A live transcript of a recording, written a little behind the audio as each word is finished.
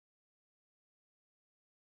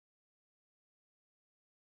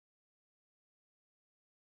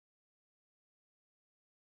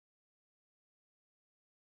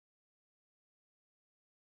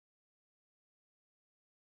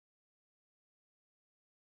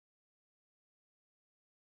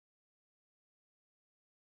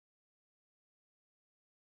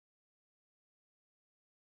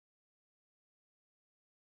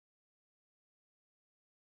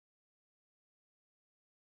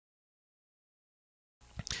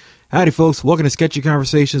Howdy folks, welcome to Sketchy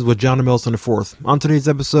Conversations with John Melson IV. On today's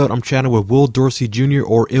episode, I'm chatting with Will Dorsey Jr.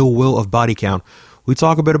 or Ill Will of Body Count. We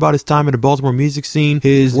talk a bit about his time in the Baltimore music scene,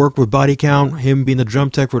 his work with Body Count, him being the drum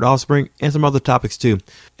tech for Offspring, and some other topics too.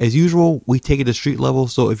 As usual, we take it to street level,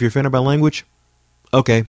 so if you're offended by language,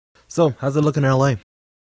 okay. So, how's it looking in LA?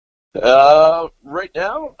 Right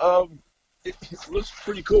now, it looks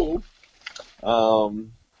pretty cool.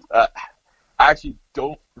 I actually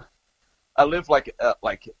don't. I live like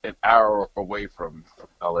an hour away from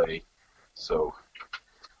LA, so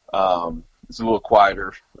it's a little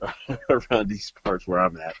quieter around these parts where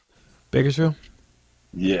I'm at. Bakersfield?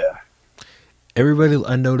 Yeah. Everybody,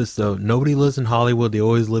 I noticed though, nobody lives in Hollywood. They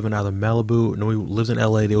always live in either Malibu. Nobody lives in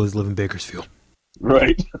LA. They always live in Bakersfield.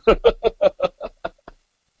 Right.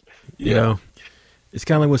 You know, it's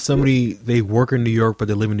kind of like with somebody, they work in New York, but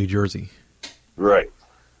they live in New Jersey. Right.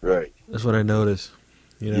 Right. That's what I noticed.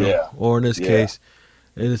 You know, Yeah. Or in this case,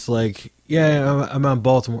 and it's like, yeah, I'm out in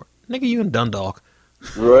Baltimore. Nigga, you in Dundalk.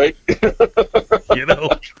 Right. You know?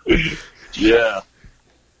 Yeah.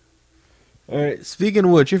 All right. Speaking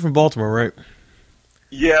of which, you're from Baltimore, right?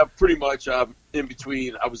 Yeah, pretty much. In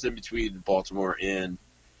between. I was in between Baltimore and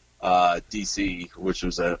D.C., which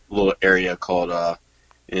was a little area called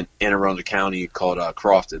in Anne Arundel County called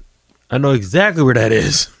Crofton. I know exactly where that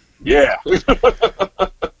is. Yeah.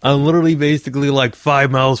 I'm literally basically like 5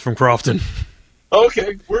 miles from Crofton.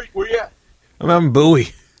 Okay, where you at? I'm out in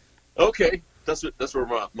Bowie. Okay, that's where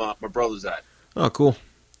my brother's at. Oh, cool.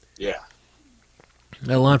 Yeah.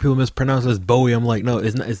 A lot of people mispronounce it as Bowie. I'm like, no,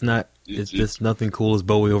 it's not. It's just nothing cool as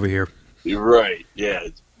Bowie over here. You're right. Yeah,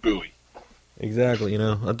 it's Bowie. Exactly. You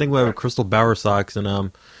know, I think we have a Crystal Bauer Sox and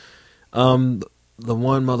the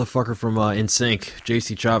one motherfucker from NSYNC,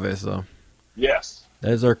 JC Chavez. So Yes. that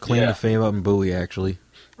is our claim to fame up in Bowie, actually.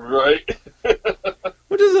 Right.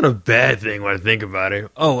 Which isn't a bad thing when I think about it.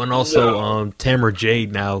 Oh, and also Tamara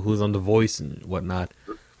Jade now, who's on The Voice and whatnot.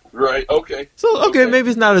 Right. Okay. So okay, maybe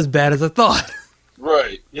it's not as bad as I thought.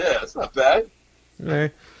 Right. Yeah, it's not bad. All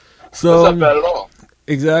right. So It's not bad at all.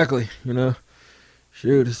 Exactly. You know,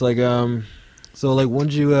 shoot, it's like so like when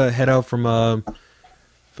did you head out from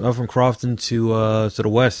Crofton to the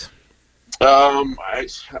west?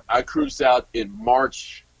 I cruised out in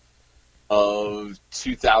March of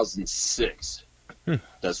 2006.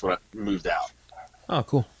 That's when I moved out. Oh,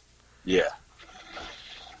 cool. Yeah.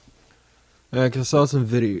 Yeah, 'cause I saw some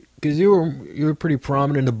video. Because you were pretty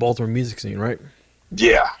prominent in the Baltimore music scene, right?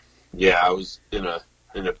 Yeah. Yeah, I was in a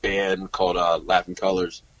band called Laughing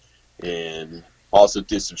Colors, and also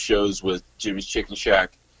did some shows with Jimmy's Chicken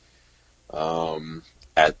Shack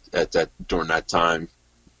at that during that time.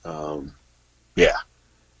 Yeah.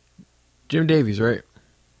 Jim Davies, right?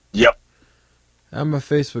 Yep. On my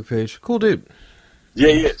Facebook page. Cool dude. Yeah,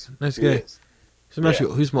 he is. Nice He guy. is.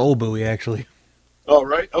 He's my old Bowie, actually. Oh,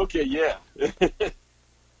 right. Okay, yeah.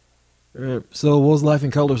 So what was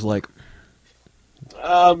Laughing Colors like?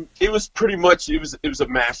 It was pretty much it was a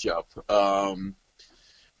mashup.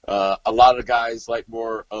 A lot of guys like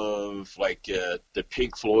more of like the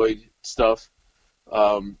Pink Floyd stuff.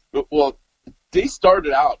 Well, they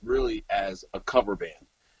started out really as a cover band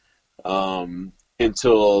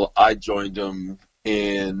until I joined them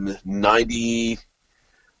in 90.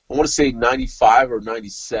 I want to say 95 or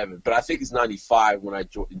 97, but I think it's 95 when I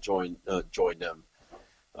joined them.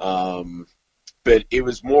 But it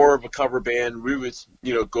was more of a cover band. We would,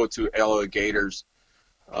 go to LA Gators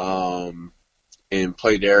and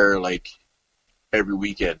play there like every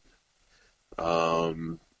weekend.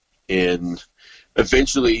 And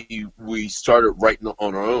eventually we started writing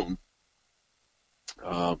on our own.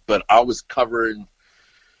 But I was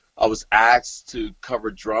asked to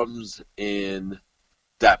cover drums in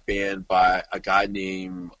that band by a guy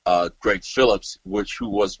named Greg Phillips, who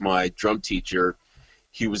was my drum teacher.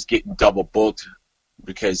 He was getting double booked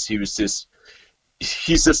because he's just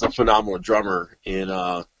a phenomenal drummer,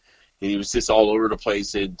 and he was just all over the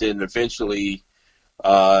place. And then eventually,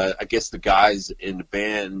 I guess the guys in the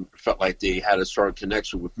band felt like they had a strong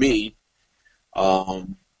connection with me,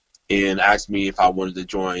 and asked me if I wanted to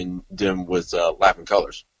join them with Laughing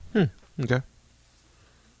Colors. Okay.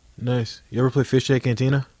 Nice. You ever play Fish Egg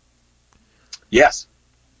Cantina? Yes.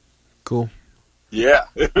 Cool. Yeah.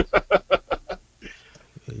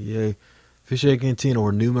 Yay. Fish Egg Cantina,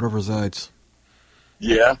 where new metal resides.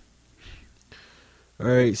 Yeah. All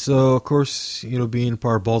right. So, of course, being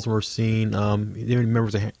part of Baltimore scene, do you have any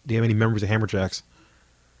members of Hammerjacks?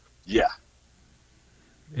 Yeah.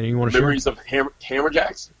 And you want to share? Memories of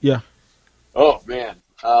Hammerjacks? Yeah. Oh, man.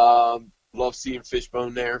 Love seeing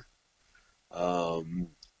Fishbone there.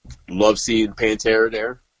 Love seeing Pantera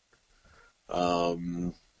there.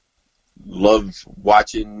 love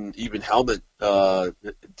watching even Helmet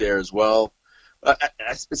there as well.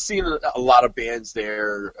 I've seen a lot of bands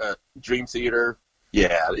there. Dream Theater,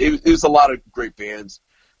 yeah, it was a lot of great bands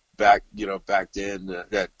back then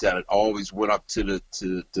that always went up to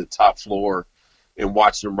the top floor and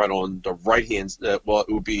watched them right on the right hand. Well,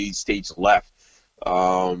 it would be stage left,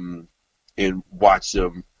 and watch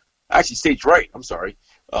them. Actually, stage right. I'm sorry,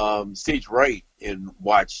 stage right, and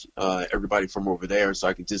watch everybody from over there, so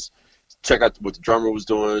I could just check out what the drummer was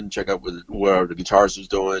doing, check out what the guitarist was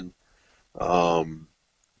doing.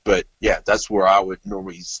 But yeah, that's where I would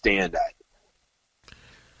normally stand at.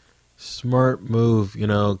 Smart move,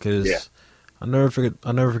 because Yeah. I'll never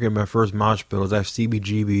forget my first mosh pit. I was at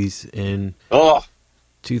CBGB's in Oh,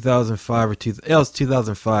 2005 or it was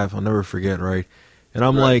 2005. I'll never forget, right? And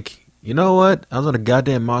I'm Right. like, you know what? I was on a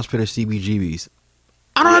goddamn mosh pit at CBGB's.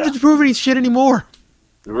 I don't Yeah. have to prove any shit anymore.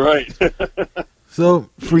 right. So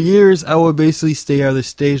for years, I would basically stay either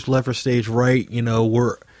stage left or stage right.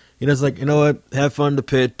 It's like, you know what? Have fun in the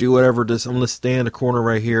pit, do whatever. Just I'm gonna stay in the corner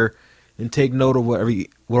right here and take note of what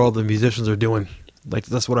all the musicians are doing. Like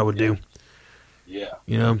that's what I would do. Yeah.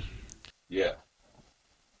 Yeah.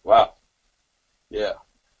 Wow. Yeah.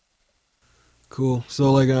 Cool.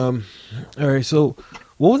 So all right. So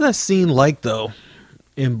what was that scene like though?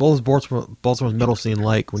 In Baltimore's metal scene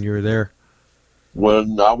like when you were there?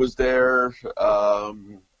 When I was there, a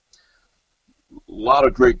lot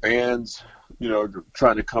of great bands,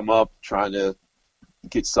 trying to come up, trying to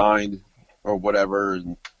get signed or whatever,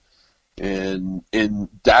 and in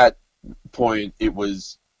that point, it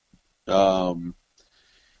was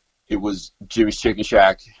Jimmy's Chicken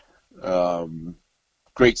Shack,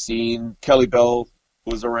 great scene. Kelly Bell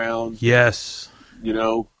was around, Yes. we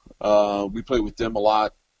played with them a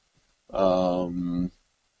lot.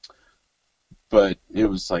 But it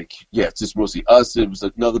was like, yeah, it's just mostly us. It was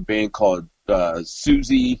another band called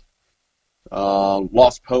Susie,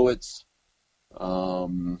 Lost Poets.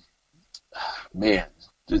 Man,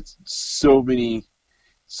 it's so many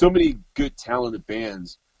good talented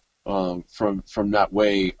bands from that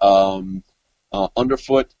way.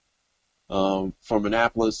 Underfoot from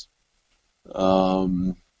Annapolis.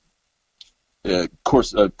 Of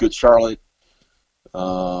course, Good Charlotte.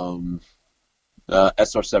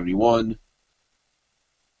 SR-71.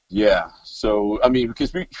 Yeah, so I mean,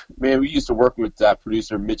 because we used to work with that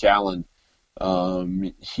producer Mitch Allen.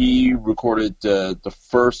 He recorded the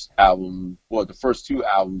first album, well, the first two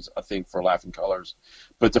albums, I think, for Laughing Colors,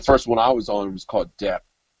 but the first one I was on was called Depth.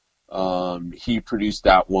 He produced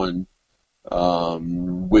that one,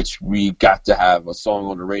 which we got to have a song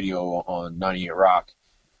on the radio on 98 Rock,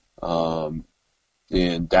 and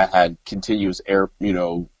that had continuous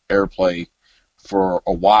airplay for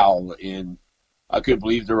a while, and I couldn't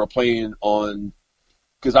believe they were playing on,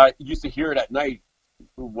 because I used to hear it at night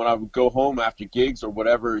when I would go home after gigs or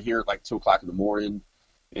whatever, hear it like 2 o'clock in the morning,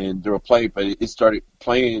 and they were playing, but it started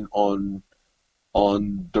playing on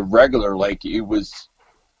the regular, like it was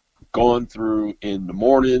going through in the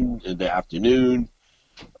morning, in the afternoon,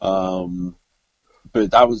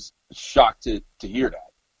 but I was shocked to hear that.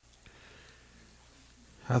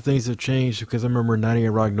 How things have changed, because I remember 98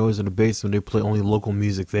 Rock Noise in the basement, they play only local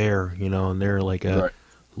music there, and they're like, Right.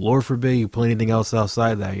 Lord forbid you play anything else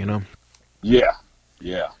outside that, Yeah.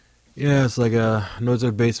 Yeah, it's like Noise in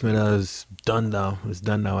the Basement is done now. It's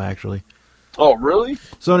done now, actually. Oh, really?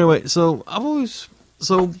 So anyway, when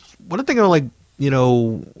I think of when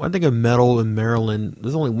I think of metal in Maryland,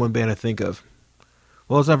 there's only one band I think of.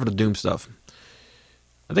 Well, it's not for the Doom stuff.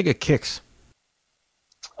 I think of Kix.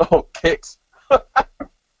 Oh, Kix.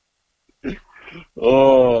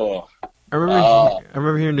 Oh. I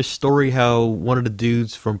remember hearing this story how one of the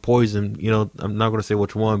dudes from Poison, I'm not going to say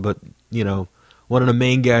which one, but, one of the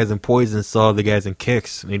main guys in Poison saw the guys in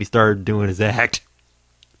Kix, and he started doing his act.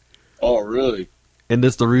 Oh, really? And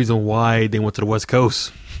that's the reason why they went to the West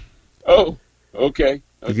Coast. Oh, okay.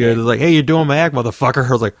 Because it's like, hey, you're doing my act, motherfucker.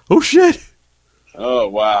 I was like, oh, shit. Oh,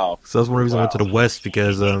 wow. So that's one reason I went to the West,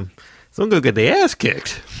 because someone going to get their ass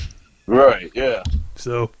kicked. Right, yeah.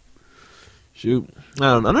 So, shoot.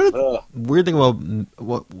 I don't know. Another weird thing about,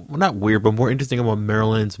 well, not weird, but more interesting about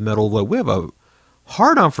Maryland's metal, like, we have a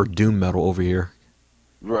hard-on for doom metal over here.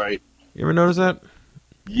 Right. You ever notice that?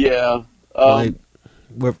 Yeah. Like,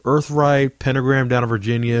 with Earthride, Pentagram down in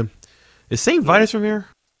Virginia. Is St. Vitus from here?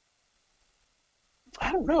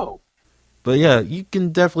 I don't know. But yeah, you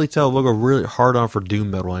can definitely tell look a really hard-on for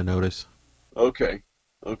doom metal, I notice. Okay.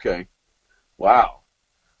 Wow.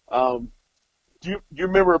 Do you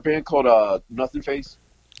remember a band called Nothing Face?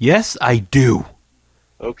 Yes, I do.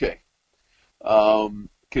 Okay.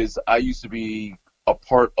 Because I used to be a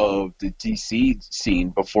part of the DC scene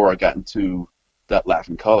before I got into that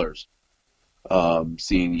Laughing Colors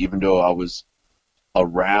scene, even though I was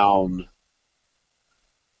around,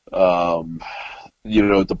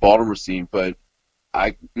 the Baltimore scene, but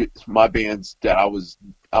my bands that I was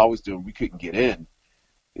doing, we couldn't get in.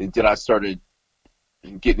 And then I started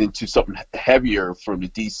getting into something heavier from the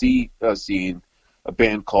DC scene, a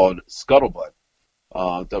band called Scuttlebutt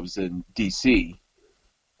that was in DC.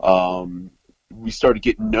 We started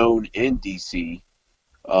getting known in DC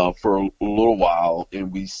for a little while,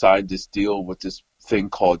 and we signed this deal with this thing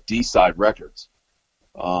called D-Side Records.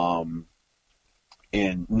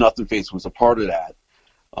 And Nothing Face was a part of that.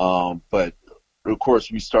 But, of course,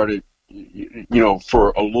 we started,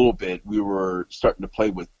 for a little bit, we were starting to play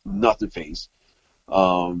with Nothing Face.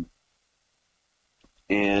 I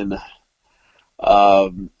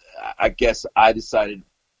guess I decided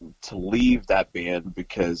to leave that band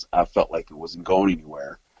because I felt like it wasn't going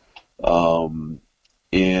anywhere.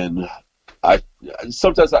 And I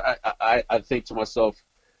sometimes I think to myself,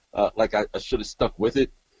 like I should have stuck with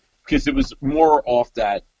it, because it was more off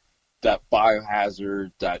that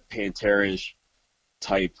Biohazard, that Pantera-ish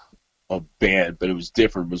type of band, but it was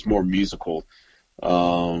different. It was more musical,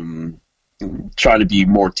 trying to be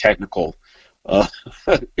more technical.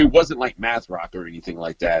 It wasn't like math rock or anything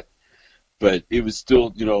like that, but it was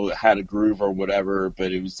still, had a groove or whatever,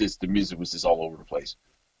 but it was just, the music was just all over the place.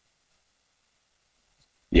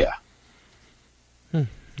 Yeah. I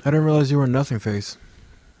didn't realize you were Nothing Face.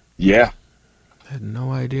 Yeah. I had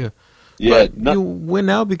no idea. Yeah. You win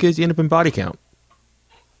out because you end up in Body Count.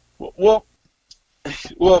 Well,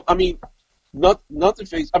 I mean, Nothing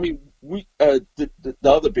Face. I mean, we the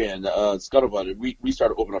other band, Scuttlebutt, we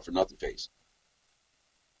started opening up for Nothing Face.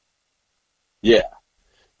 Yeah,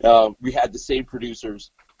 we had the same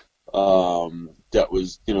producers that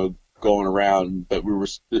was going around, but we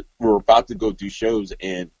were about to go do shows,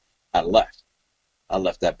 and I left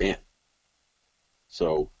that band.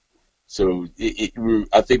 So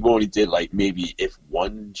I think we only did like maybe if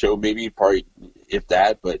one show, maybe probably if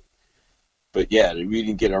that, but yeah, we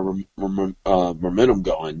didn't get our momentum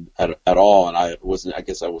going at all, and I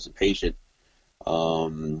guess I wasn't patient,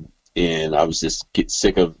 and I was just getting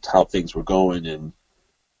sick of how things were going and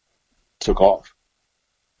took off.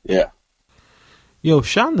 Yeah. Yo,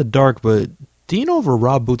 Shot in the Dark, but do you know of a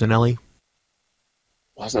Rob Butinelli?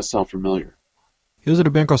 Why does that sound familiar? He was at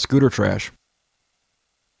a band called Scooter Trash.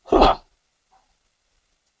 Huh.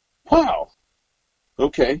 Wow.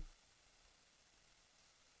 Okay.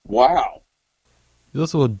 Wow. He's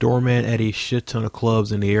also a doorman at a shit ton of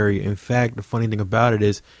clubs in the area. In fact, the funny thing about it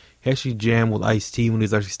is he actually jammed with Ice-T when he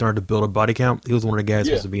was actually starting to build a Body Count. He was one of the guys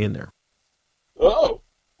supposed to be in there. Oh.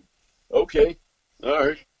 Okay. All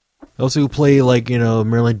right. Also played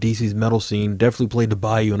Maryland, DC's metal scene. Definitely played the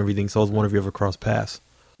Bayou and everything, so I was wondering if you ever crossed paths.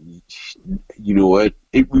 You know what?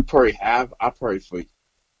 We probably have. I probably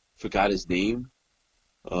forgot his name.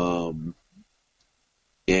 And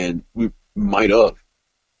we might have,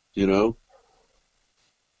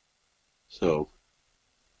 So,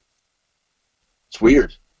 it's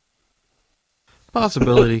weird.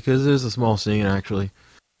 Possibility, because it is a small scene, actually.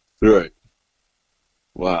 Right.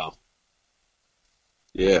 Wow.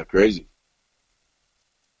 Yeah, crazy.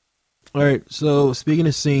 All right, so speaking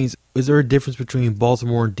of scenes, is there a difference between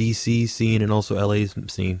Baltimore and DC scene and also LA's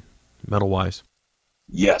scene, metal-wise?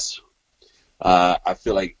 Yes. I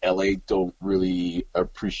feel like LA don't really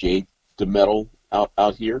appreciate the metal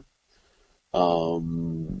out here.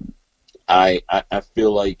 I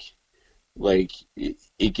feel like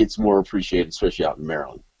it gets more appreciated, especially out in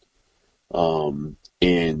Maryland.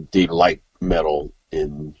 And they like metal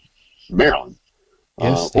in Maryland.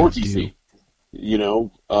 Yes, or they DC. do.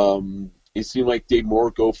 It seemed like they more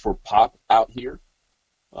go for pop out here.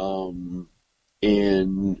 And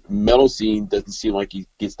metal scene doesn't seem like it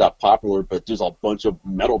gets that popular, but there's a bunch of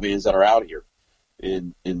metal bands that are out here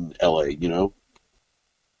in LA,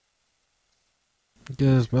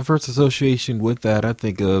 Because my first association with that, I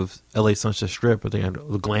think of LA Sunset Strip, I think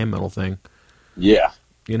the glam metal thing. Yeah.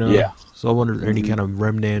 Yeah. So I wonder if there are any kind of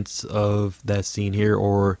remnants of that scene here,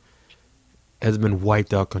 or has it been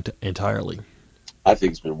wiped out entirely? I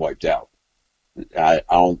think it's been wiped out. I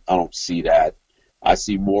don't see that. I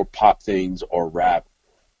see more pop things or rap,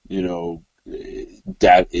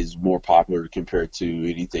 that is more popular compared to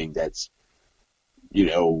anything that's,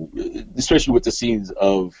 especially with the scenes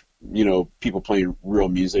of, people playing real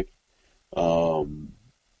music. And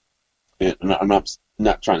I'm not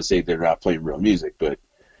trying to say they're not playing real music, but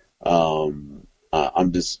I'm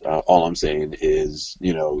just all I'm saying is,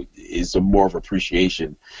 is a more of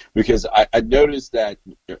appreciation, because I noticed that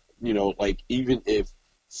like even if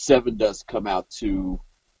Seven Dust come out to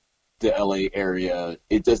the LA area,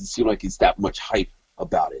 it doesn't seem like it's that much hype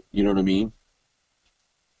about it. You know what I mean?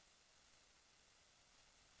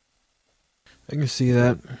 I can see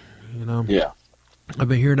that. Yeah. I've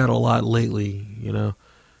been hearing that a lot lately.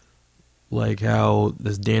 Like how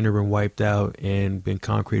this Danner been wiped out and been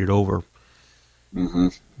concreted over.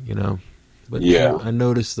 Mm-hmm. But Yeah. I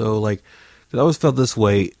noticed though, like, 'cause I always felt this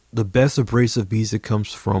way: the best abrasive music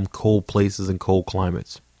comes from cold places and cold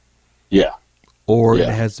climates, Yeah. or Yeah.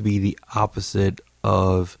 it has to be the opposite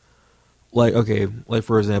of, like, okay, like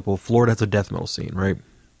for example, Florida has a death metal scene, right?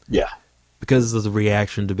 Yeah. Because it's a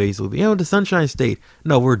reaction to basically, the Sunshine State.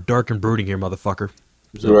 No, we're dark and brooding here, motherfucker.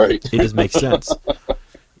 So Right. it just makes sense.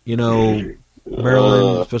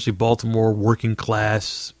 Maryland, especially Baltimore, working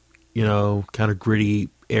class, kind of gritty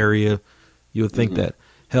area. You would think that.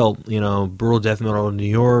 Hell, brutal death metal in New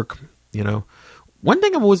York, One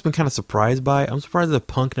thing I've always been kind of surprised by, I'm surprised that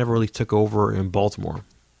punk never really took over in Baltimore.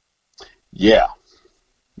 Yeah.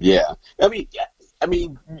 Yeah. I mean,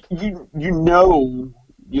 when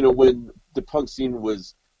the punk scene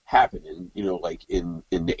was happening, like in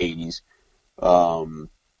the 80s,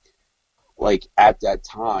 like at that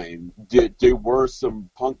time, there were some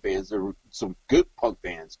punk bands. There were some good punk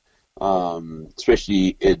bands,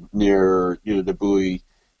 especially near the Bowie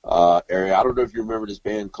area. I don't know if you remember this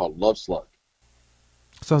band called Love Slug.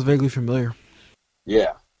 Sounds vaguely familiar.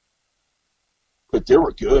 Yeah, but they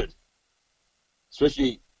were good,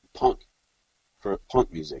 especially punk for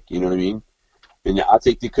punk music. You know what I mean? And I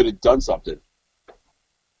think they could have done something.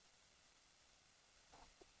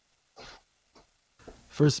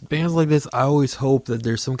 For bands like this, I always hope that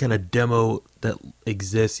there's some kind of demo that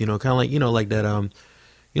exists, kind of like, like that,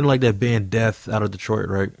 like that band Death out of Detroit,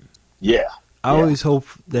 right? Yeah. I always hope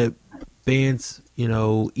that bands,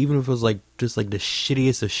 even if it was like just like the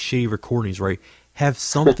shittiest of shitty recordings, right, have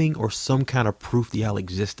something or some kind of proof the album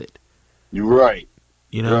existed. You're right.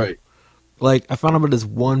 Right. Like, I found out about this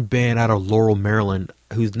one band out of Laurel, Maryland,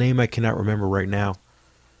 whose name I cannot remember right now.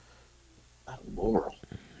 Laurel.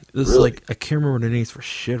 This Really? Like, I can't remember the names for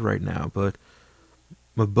shit right now, but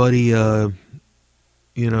my buddy, one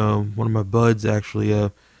of my buds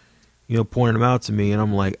actually, pointed them out to me, and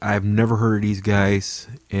I'm like, I've never heard of these guys,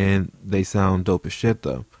 and they sound dope as shit,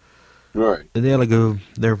 though. Right. And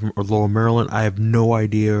they're from Laurel, Maryland. I have no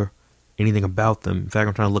idea anything about them. In fact,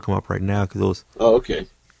 I'm trying to look them up right now, because those, Oh, okay.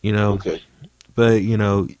 Okay. But,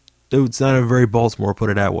 it sounded very Baltimore, put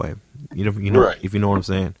it that way. Right. If you know what I'm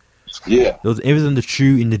saying. Yeah. There was everything to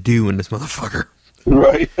chew and to do in this motherfucker.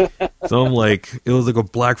 Right. So I'm like, it was like a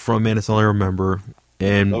black frontman, that's all I remember.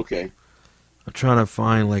 And Okay. I'm trying to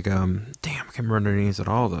find like, damn, I can't remember their names at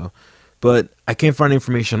all though. But I can't find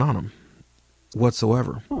information on them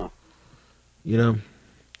whatsoever. Huh.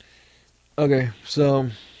 Okay, so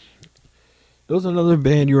there was another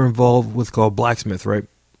band you were involved with called Blacksmith, right?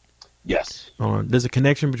 Yes. There's a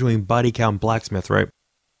connection between Body Count and Blacksmith, right?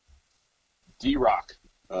 D-Rock,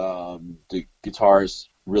 the guitarist,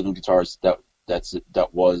 rhythm guitarist that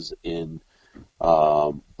was in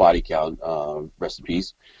Body Count, rest in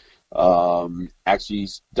peace. Actually,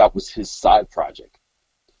 that was his side project.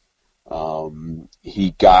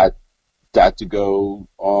 He got that to go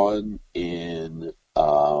on, and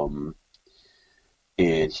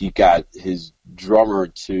he got his drummer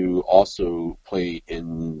to also play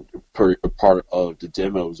in part of the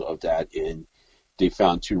demos of that, and they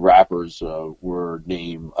found two rappers were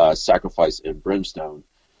named Sacrifice and Brimstone.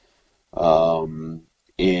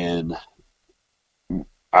 And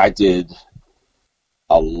I did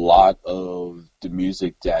a lot of the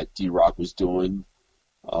music that D-Rock was doing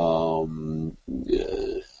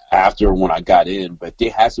after when I got in, but they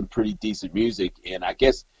had some pretty decent music, and I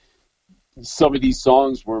guess some of these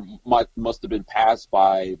songs must have been passed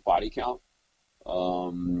by Body Count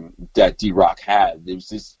that D-Rock had. There was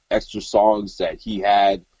just extra songs that he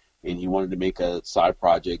had, and he wanted to make a side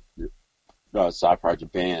project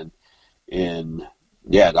band, and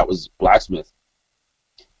yeah, that was Blacksmith.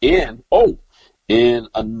 And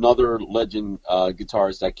another legend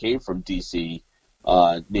guitarist that came from DC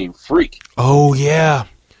named Freak. Oh yeah,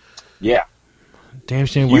 yeah. Damn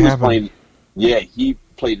shame what happened. He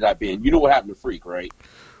played that band. You know what happened to Freak, right?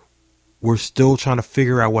 We're still trying to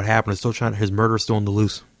figure out what happened. His murder's still on the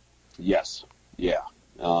loose. Yes. Yeah.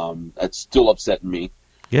 That's still upsetting me.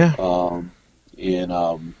 Yeah.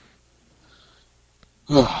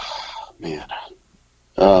 Man.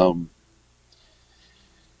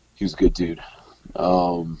 He was a good dude.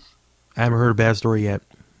 I haven't heard a bad story yet.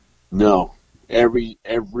 No.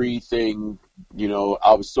 Everything,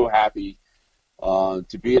 I was so happy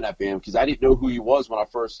to be in that band because I didn't know who he was when I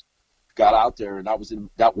first got out there, and that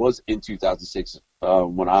was in 2006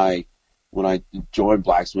 when I joined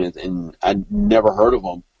Blacksmith, and I never heard of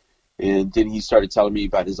him. And then he started telling me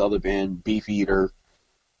about his other band, Beefeater,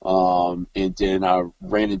 and then I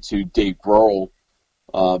ran into Dave Grohl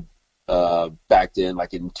back then,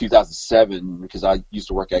 like in 2007, because I used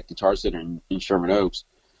to work at Guitar Center in Sherman Oaks,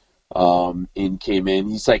 and came in.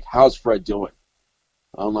 He's like, "How's Fred doing?"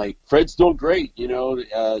 I'm like, "Fred's doing great.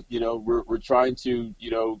 We're trying to,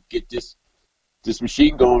 get this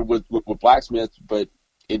machine going with Blacksmith, but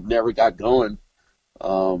it never got going."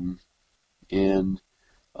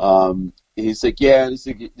 He's like, "Yeah,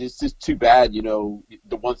 it's just too bad.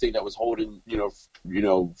 The one thing that was holding,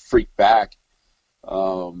 Freak back,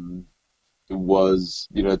 was,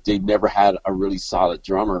 they never had a really solid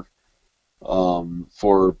drummer,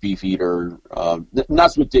 for Beefeater. And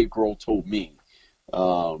that's what Dave Grohl told me.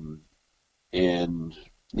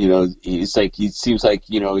 He's like, he seems like,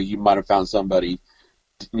 he might have found somebody,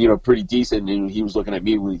 pretty decent, and he was looking at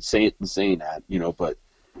me when he's saying that, but,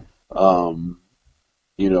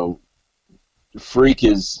 Freak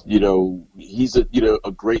is, he's a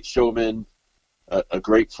great showman, a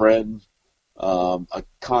great friend, a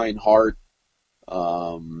kind heart.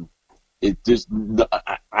 I'm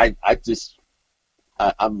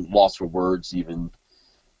lost for words even,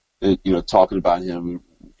 talking about him.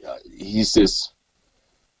 He's just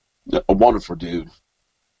a wonderful dude.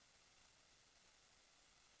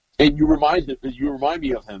 And you remind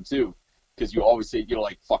me of him too, because you always say,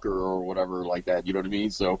 like fucker or whatever like that. You know what I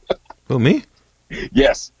mean? So. Who, me?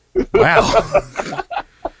 Yes. Wow.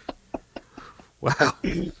 Wow.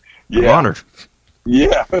 Yeah. I'm honored.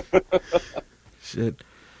 Yeah. Shit.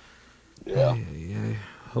 Yeah. Yeah.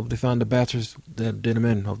 Hope they found the bastards that did them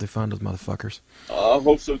in. Hope they found those motherfuckers. I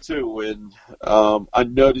hope so too. And I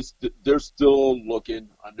noticed that they're still looking.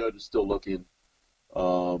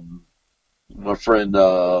 My friend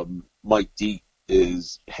Mike Deek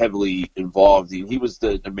is heavily involved. He was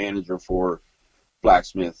the manager for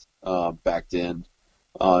Blacksmith back then.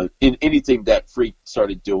 In anything that Freak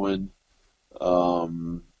started doing,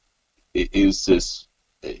 it was just,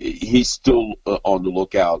 he's still on the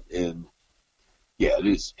lookout, and yeah, it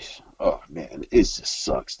is. Oh man, it just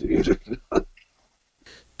sucks, dude.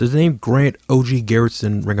 Does the name Grant O.G.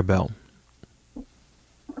 Garrison ring a bell?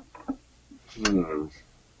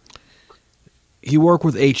 He worked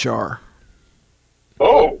with HR.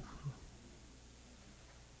 Oh.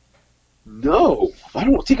 No, I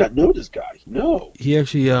don't think I know this guy. No. He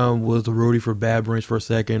actually was the roadie for Bad Brains for a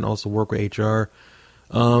second. Also worked with HR.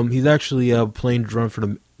 He's actually playing drums for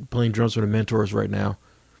the Mentors right now.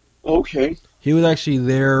 Okay. He was actually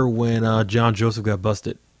there when John Joseph got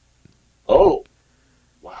busted. Oh.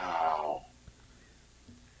 Wow.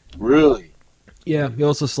 Really? Yeah. He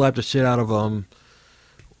also slapped the shit out of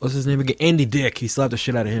what's his name again? Andy Dick. He slapped the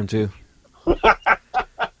shit out of him too. It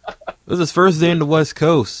was his first day in the West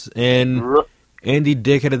Coast, and Andy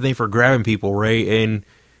Dick had a thing for grabbing people, right? And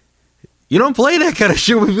you don't play that kind of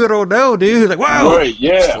shit when you don't know, dude. Like, wow, right,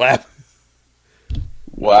 yeah, slap.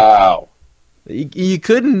 Wow. You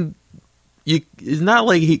couldn't. It's not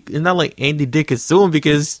like Andy Dick could sue him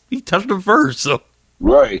because he touched him first. So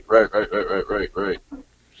right.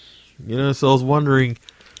 So I was wondering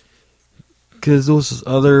because those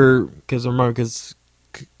other I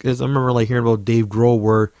remember like hearing about Dave Grohl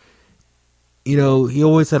where. He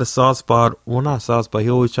always had a soft spot. Well, not a soft spot.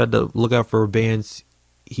 He always tried to look out for bands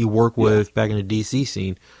he worked with back in the DC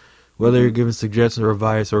scene. Whether you're giving suggestions or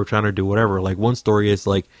advice or trying to do whatever. Like, one story is,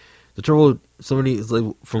 like, the trouble, somebody is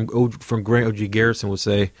like, from Grant O.G. Garrison would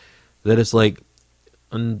say that it's like,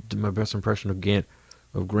 my best impression of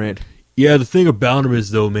Grant. Yeah, the thing about him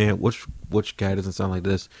is, though, man, which guy doesn't sound like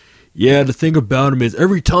this? Yeah, the thing about him is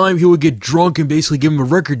every time he would get drunk and basically give him a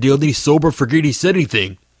record deal, then he's sober, forget he said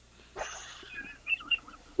anything.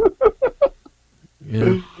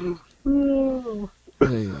 Yeah.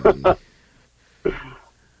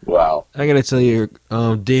 Wow. I gotta tell you,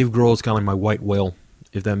 Dave Grohl is kind of like my white whale,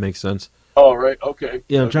 if that makes sense. Oh, right. Okay.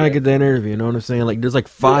 Yeah, I'm trying to get that interview. You know what I'm saying? Like, there's like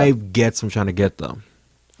 5 gets I'm trying to get though.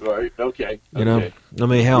 Right. Okay. You know, I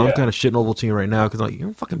mean, hell, I'm kind of shitting Ovaltine right now because like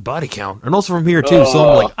you're fucking body count, and also from here too. So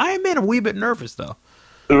I'm like, I am a wee bit nervous though.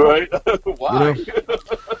 Right. Why? I don't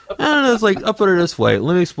know. It's like, I'll put it this way.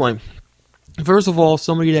 Let me explain. First of all,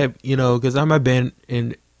 somebody that, because I'm a band,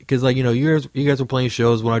 and because like, you guys were playing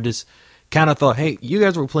shows when I just kind of thought, hey, you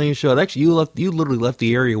guys were playing shows. Actually, you literally left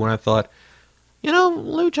the area when I thought, let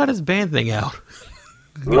me try this band thing out.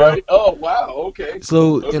 Right. Oh, wow. Okay.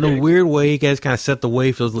 So in a weird way, you guys kind of set the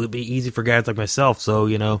way for it was a little bit easy for guys like myself. So,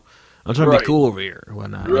 I'm trying to be Right. cool over here and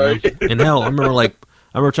whatnot. Right. And hell, I remember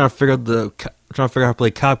trying to figure out how to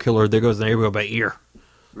play Cop Killer. There goes the neighborhood by ear.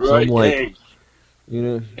 So I'm Right. like, Hey. you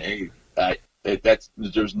know, Hey.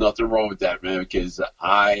 There's nothing wrong with that, man. Because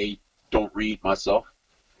I don't read myself.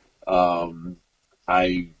 Um,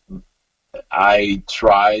 I I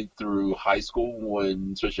tried through high school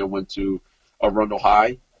when, especially I went to Arundel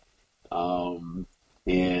High, um,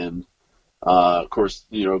 and of course,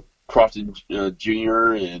 Crofton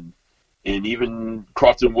Junior and even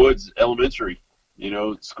Crofton Woods Elementary,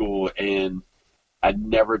 school, and I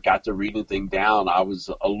never got to read anything down. I was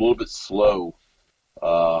a little bit slow,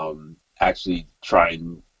 actually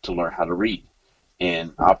trying to learn how to read,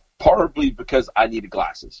 and probably because I needed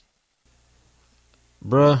glasses.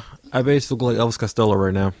 bruh, I basically look like Elvis Costello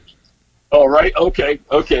right now. Oh, right, okay,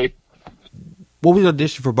 okay. What was the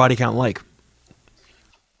audition for Body Count like?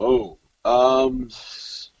 Oh,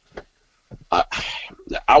 I,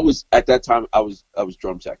 I was at that time. I was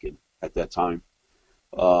drum teching at that time.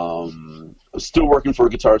 I was still working for a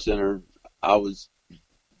Guitar Center. I was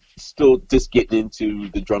still just getting into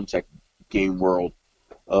the drum tech game world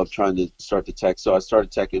of trying to start the tech. So I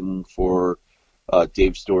started teching for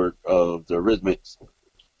Dave Stewart of the Rhythmics,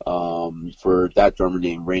 for that drummer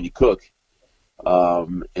named Randy Cook.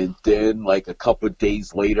 And then, like a couple of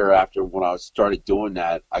days later, after when I started doing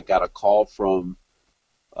that, I got a call from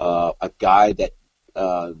a guy that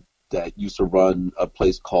used to run a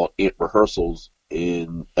place called Ant Rehearsals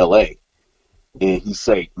in L.A. And he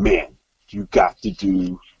said, "Man, you have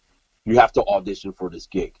to audition for this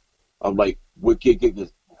gig." I'm like, "What gig is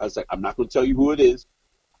this?" I was like, "I'm not going to tell you who it is.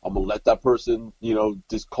 I'm going to let that person,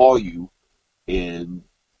 just call you, and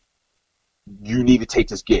you need to take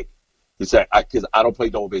this gig." He said, "Because I don't play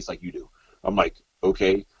double bass like you do." I'm like,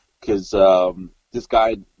 "Okay," because this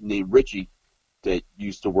guy named Richie that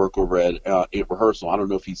used to work over at Rehearsal. I don't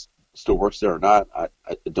know if he still works there or not. I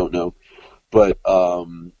don't know, but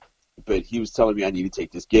he was telling me I need to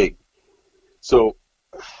take this gig. So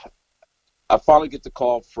I finally get the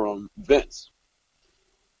call from Vince.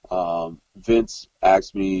 Vince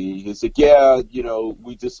asked me. He said, "Yeah,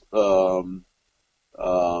 we just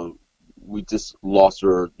lost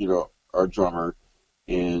our drummer,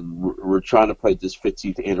 and we're trying to play this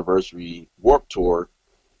 15th anniversary Warped Tour."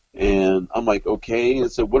 And I'm like, "Okay."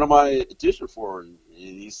 And so, "What am I auditioning for?" And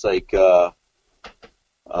he's like, "It's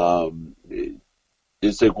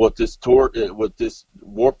like what this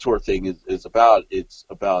Warped Tour thing is about. It's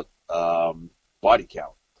about Body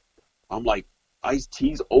Count." I'm like,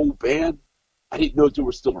 "Ice-T's old band? I didn't know they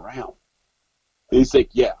were still around." And he's like,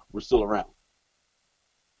 "Yeah, we're still around."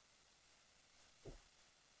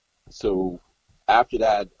 So after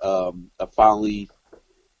that, I finally,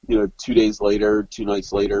 2 nights later,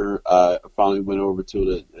 I finally went over to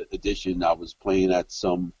the audition. I was playing at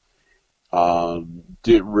some,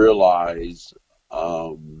 didn't realize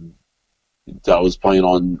that I was playing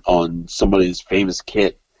on somebody's famous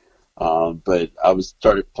kit. But I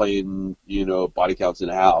started playing, Body Counts in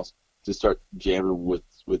the house to start jamming with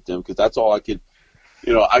them, because that's all I could.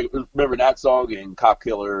 I remember that song and Cop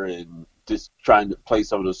Killer, and just trying to play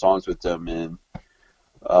some of those songs with them. And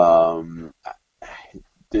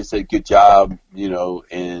they said, "Good job,"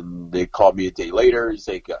 and they called me a day later and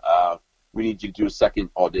said, "We need you to do a second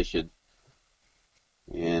audition."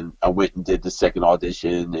 And I went and did the second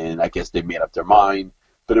audition, and I guess they made up their mind.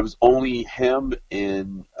 But it was only him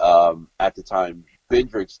and, at the time,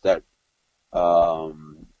 Bendrix that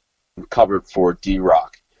covered for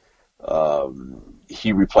D-Rock.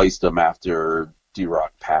 He replaced them after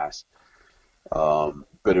D-Rock passed.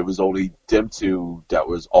 But it was only them two that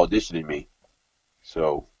was auditioning me.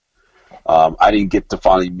 So I didn't get to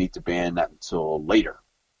finally meet the band until later.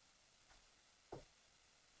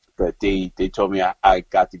 But they told me I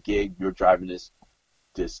got the gig. You're driving this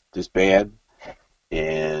band,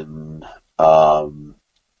 and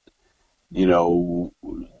you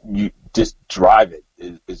just drive it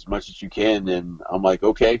as much as you can. And I'm like,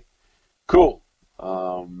 "Okay, cool."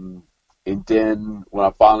 And then when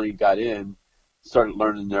I finally got in, started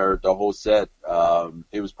learning the whole set.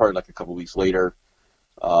 It was probably like a couple weeks later.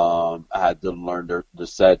 I had to learn the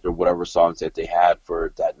set or whatever songs that they had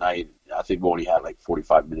for that night. I think we only had like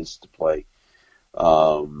 45 minutes to play.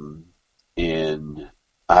 And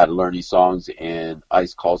I had to learn these songs, and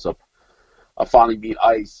Ice calls up. I finally meet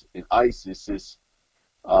Ice, and Ice is just,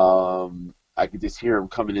 I could just hear him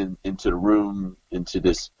coming into the room, into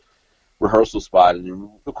this rehearsal spot. And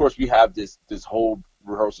of course, we have this whole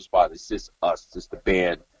rehearsal spot. It's just us, just the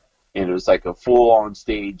band. And it was like a full-on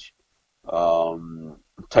stage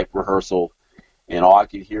type rehearsal. And all I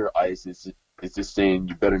could hear Ice is just saying,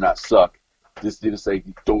 "You better not suck." Just say,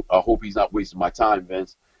 don't. I hope he's not wasting my time,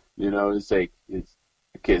 Vince. It's like it's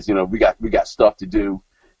because we got stuff to do,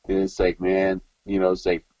 and it's like, man, it's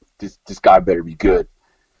like this guy better be good.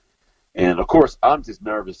 And of course, I'm just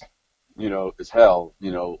nervous, as hell,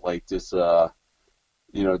 like this, trying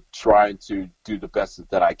to do the best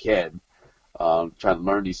that I can, trying to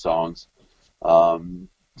learn these songs.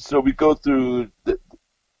 So we go through the.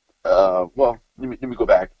 Well, let me go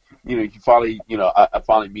back. He finally, I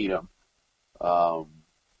finally meet him,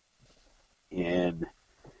 and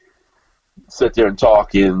sit there and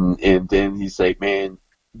talk, and then he's like, "Man,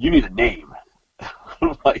 you need a name."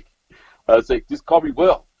 I'm like, I was like, "Just call me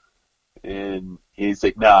Will." And he's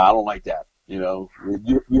like, "Nah, I don't like that. You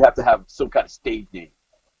have to have some kind of stage name."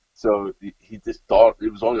 So he just thought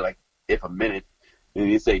it was only like if a minute, and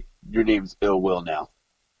he's like, "Your name's Ill Will now."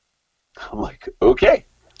 I'm like, "Okay."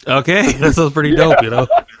 Okay, that sounds pretty dope,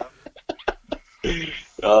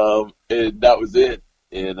 And that was it.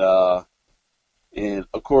 And of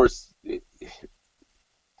course,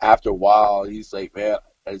 after a while, he's like, "Man,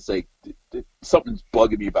 it's like something's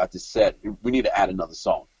bugging me about this set. We need to add another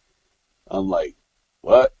song." I'm like,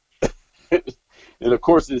 "What?" And of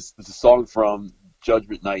course, it's a song from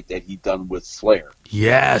Judgment Night that he done with Slayer.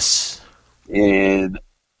 Yes. And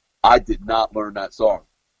I did not learn that song.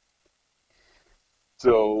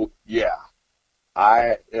 So yeah,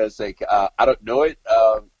 it's like I don't know it.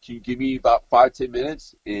 Can you give me about 5-10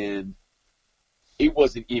 minutes? And it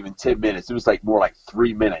wasn't even 10 minutes. It was like more like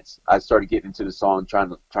 3 minutes. I started getting into the song, trying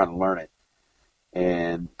to learn it.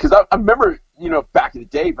 And because I remember, back in the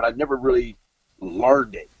day, but I never really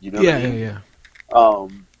learned it. Yeah.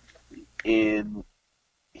 And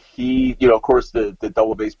he, of course, the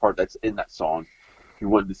double bass part that's in that song, he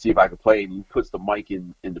wanted to see if I could play, and he puts the mic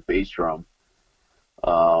in the bass drum.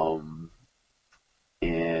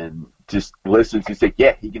 And just listens. He's like,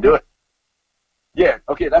 "Yeah, he can do it. Yeah,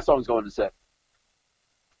 okay, that song's going to set."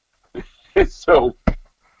 So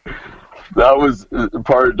that was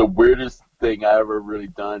part of the weirdest thing I ever really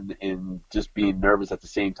done, and just being nervous at the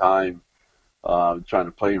same time, trying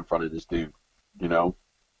to play in front of this dude,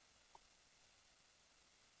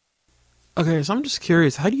 Okay, so I'm just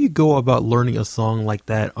curious, how do you go about learning a song like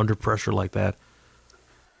that under pressure like that?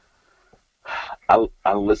 I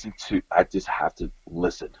just have to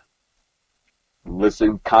listen,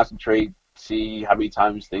 concentrate, see how many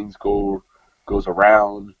times things goes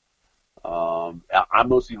around. I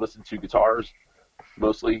mostly listen to guitars,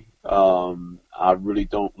 mostly. I really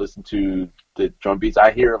don't listen to the drum beats.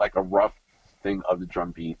 I hear like a rough thing of the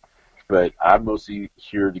drum beat, but I mostly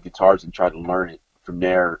hear the guitars and try to learn it from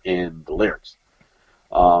there in the lyrics.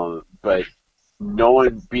 But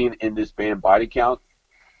being in this band Body Count,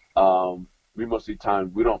 we most of the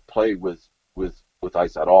time we don't play with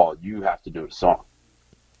Ice at all. You have to do the song.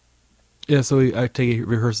 Yeah, so I take it, he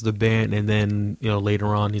rehearses the band, and then later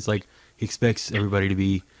on he expects everybody to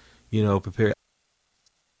be prepared.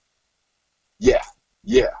 Yeah.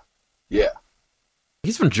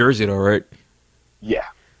 He's from Jersey, though, right? Yeah,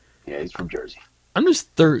 he's from Jersey. I'm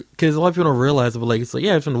just because a lot of people don't realize it, but he's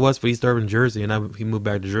from the West, but he's started in Jersey, and now he moved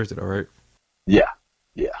back to Jersey, though, right? Yeah.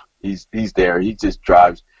 He's there. He just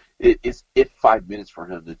drives. It's 5 minutes for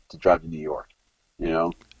him to drive to New York.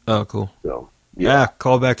 Oh, cool. So yeah,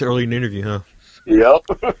 call back to early in the interview, huh? Yep.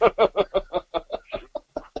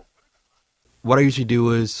 What I usually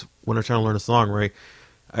do is when I'm trying to learn a song, right?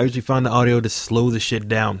 I usually find the audio to slow the shit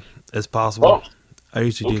down as possible. Oh, I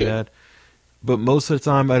usually do that. But most of the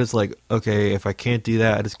time, I just okay, if I can't do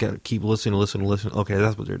that, I just gotta keep listening. Okay,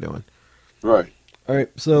 that's what they're doing. Right. All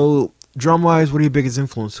right. So, drum-wise, what are your biggest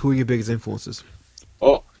influences? Who are your biggest influences?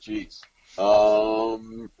 Oh, jeez.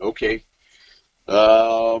 Okay.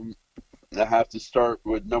 I have to start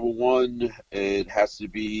with number one. It has to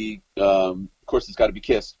be, of course, it's got to be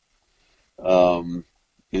Kiss. And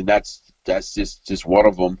that's just one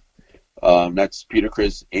of them. That's Peter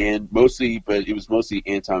Criss, and it was mostly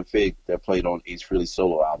Anton Fig that played on Ace Frehley's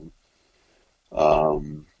solo album.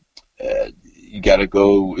 You got to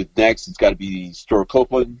go with next. It's got to be Stuart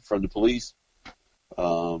Copeland from The Police.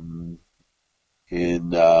 And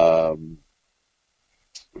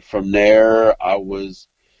from there, I was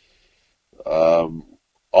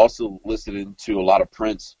also listening to a lot of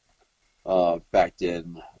Prince back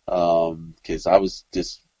then, because I was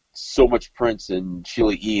just so much Prince and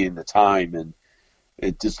Sheila E. in the time, and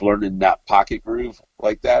just learning that pocket groove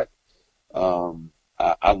like that.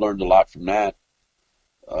 I learned a lot from that.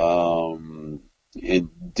 And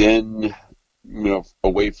then,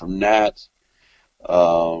 away from that,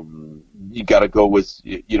 you got to go with,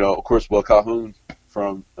 of course, Will Calhoun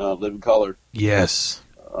from Living Colour. Yes.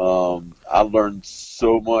 I learned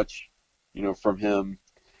so much from him.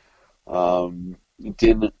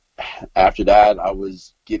 Then after that, I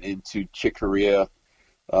was getting into Chick Corea,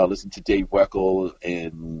 listening to Dave Weckl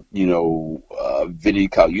and Vinny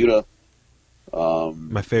Colaiuta.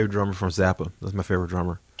 My favorite drummer from Zappa. That's my favorite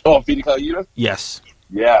drummer. Oh, Vinny Colaiuta? Yes.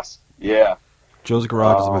 Yes, yeah. Joe's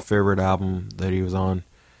Garage is my favorite album that he was on.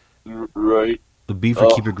 Right. The beat for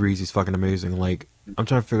Keep It Greasy is fucking amazing. Like, I'm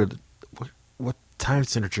trying to figure what time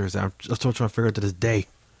signature is that? I'm still trying to figure it to this day.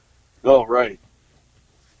 Oh, right.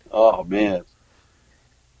 Oh, man.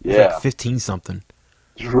 It's Yeah. like 15 something.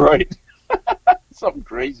 Right. Something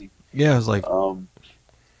crazy. Yeah, it was like.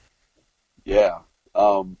 Yeah.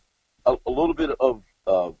 A little bit of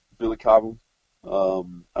Billy Cobham.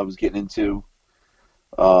 I was getting into.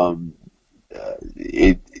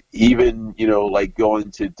 It even like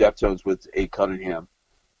going to Deftones with A. Cunningham,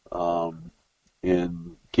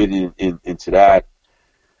 and getting into that.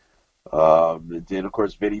 And then of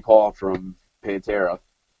course Vinnie Paul from Pantera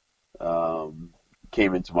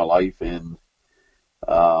came into my life, and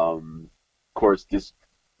of course just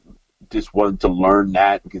wanted to learn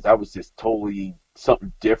that because that was just totally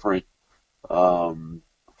something different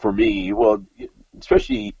for me. Well,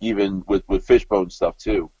 especially even with Fishbone stuff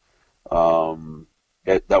too.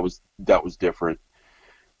 That was different.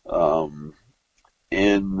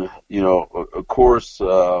 And of course,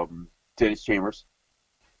 Dennis Chambers.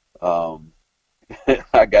 I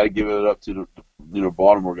got to give it up to the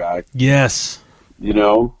Baltimore guy. Yes.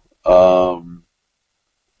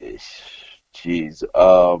 Jeez.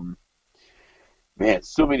 Man,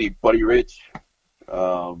 so many. Buddy Rich.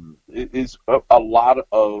 It is a lot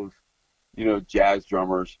of jazz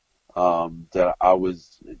drummers that I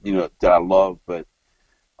was that I love, but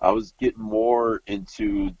I was getting more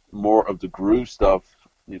into more of the groove stuff.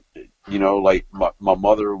 Like my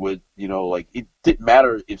mother would, like it didn't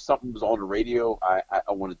matter if something was on the radio. I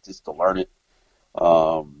wanted just to learn it,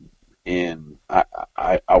 and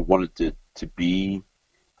I wanted to be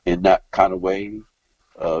in that kind of way.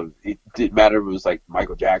 It didn't matter if it was like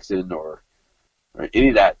Michael Jackson or any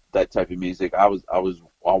of that type of music. I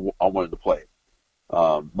wanted to play it.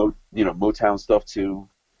 Motown stuff too,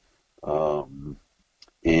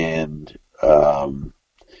 and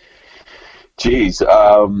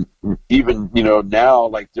even now,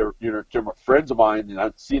 like they're friends of mine, and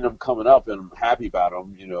I've seen them coming up, and I'm happy about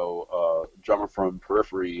them. Drummer from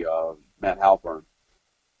Periphery, Matt Halpern.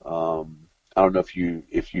 I don't know if you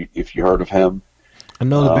heard of him. I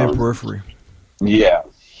know the band Periphery. Yeah,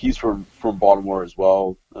 he's from Baltimore as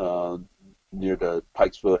well, near the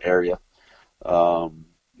Pikesville area.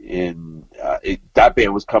 And that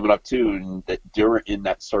band was coming up too, and they were in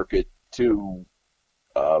that circuit too,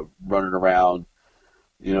 running around,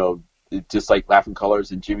 just like Laughing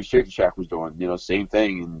Colors and Jimmy Shake Shack was doing, same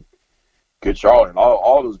thing, and Good Charlotte,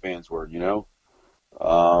 all those bands were,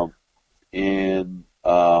 and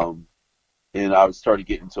I started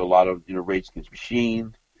getting into a lot of Rage Against the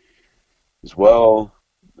Machine as well,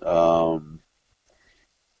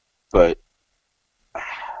 but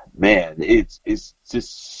man, it's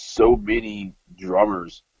just so many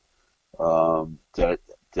drummers that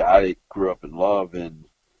I grew up in love, and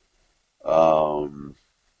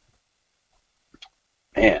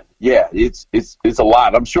man, yeah, it's a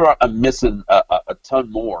lot. I'm sure I'm missing a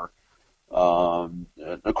ton more.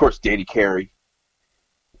 Of course, Danny Carey.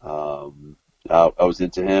 I was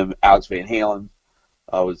into him. Alex Van Halen.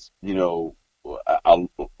 I was, I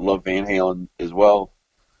love Van Halen as well.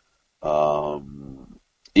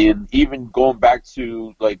 And even going back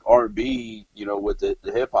to like R&B, with the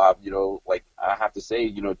hip hop, like I have to say,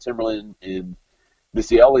 Timberland and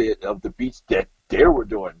Missy Elliott of the beats that they were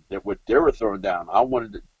doing, that what they were throwing down, I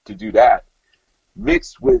wanted to do that,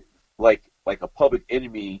 mixed with like a Public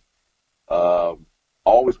Enemy. I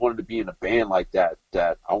always wanted to be in a band like that.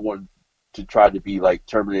 That I wanted to try to be like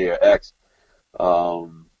Terminator X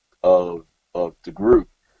of the group.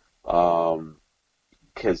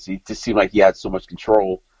 Because he just seemed like he had so much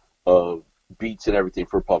control of beats and everything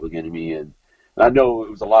for Public Enemy, and I know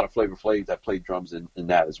it was a lot of Flavor Flav that played drums in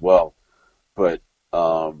that as well. But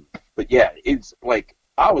yeah, it's like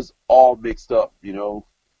I was all mixed up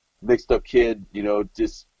kid,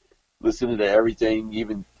 just listening to everything,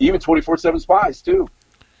 even 24/7 Spies too.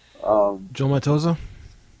 Joe Matosa.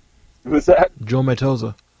 Who's that? Joe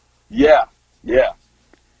Matosa. Yeah.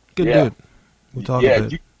 Good dude. We'll talk a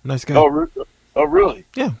bit. Nice guy. Oh, really?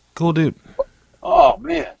 Yeah, cool dude. Oh,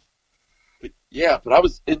 man. But I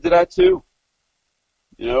was into that too.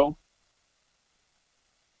 All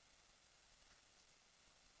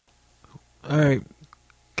right.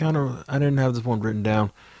 I didn't have this one written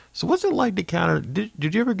down, So what's it like to kind of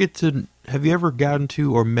did you ever get to have you ever gotten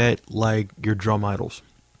to or met like your drum idols?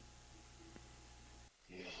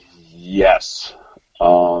 Yes.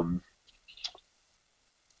 Oh,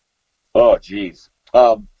 geez.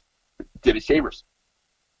 Dennis Chambers.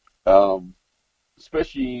 Um,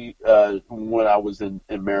 Especially when I was in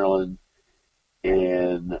Maryland,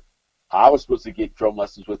 and I was supposed to get drum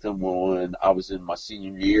lessons with him when I was in my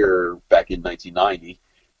senior year back in 1990.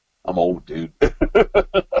 I'm old, dude.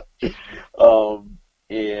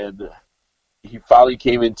 And he finally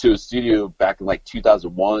came into a studio back in like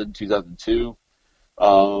 2001, 2002. We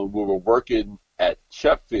were working at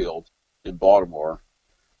Sheffield in Baltimore,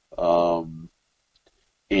 um,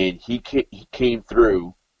 and he came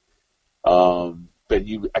through. But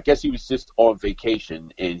I guess he was just on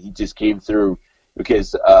vacation, and he just came through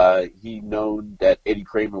because he known that Eddie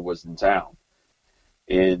Kramer was in town,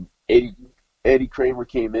 and Eddie Kramer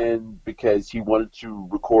came in because he wanted to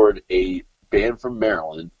record a band from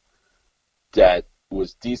Maryland that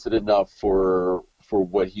was decent enough for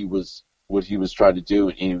what he was trying to do,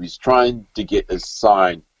 and he was trying to get a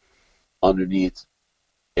sign underneath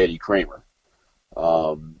Eddie Kramer,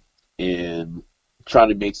 and trying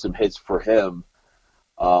to make some hits for him.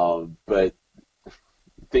 But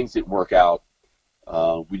things didn't work out.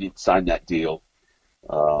 We didn't sign that deal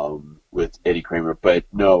with Eddie Kramer. But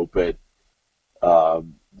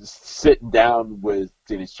sitting down with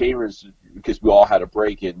Dennis Chambers, because we all had a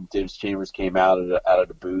break, and Dennis Chambers came out of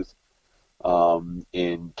the booth,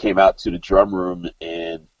 and came out to the drum room,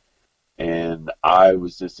 and I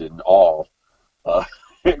was just in awe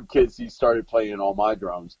because he started playing all my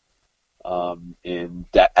drums. And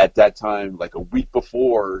that at that time, like a week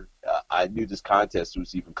before I knew this contest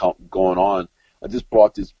was even going on, I just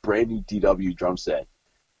bought this brand new DW drum set,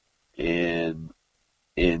 and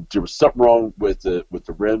there was something wrong with the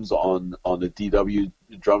rims on the DW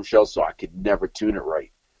drum shell, so I could never tune it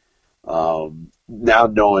right. Now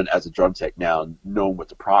knowing as a drum tech, now knowing what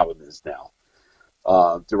the problem is now,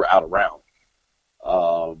 they were out of round,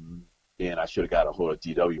 and I should have got a hold of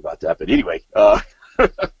DW about that. But anyway,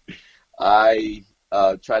 I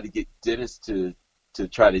tried to get Dennis to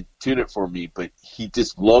try to tune it for me, but he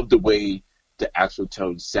just loved the way the actual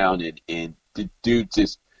tone sounded, and the dude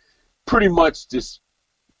just pretty much just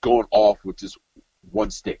going off with just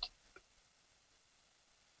one stick,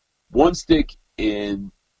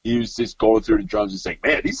 and he was just going through the drums and saying,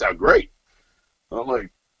 "Man, these sound great." I'm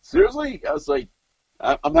like, "Seriously?" I was like,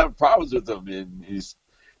 "I'm having problems with them," and he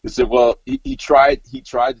said, "Well, he tried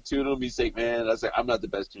to tune them." He's like, "Man," I said, "I'm not the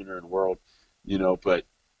best tuner in the world, but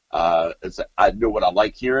I know what I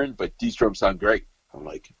like hearing, but these drums sound great." I'm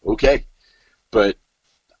like, "Okay," but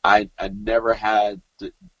I never had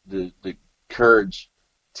the courage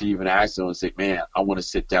to even ask them and say, "Man, I want to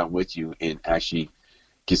sit down with you and actually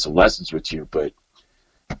get some lessons with you," but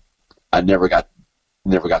I never got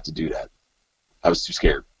to do that. I was too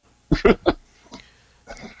scared. I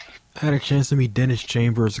had a chance to meet Dennis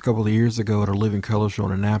Chambers a couple of years ago at a Living Color show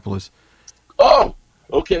in Annapolis. Oh,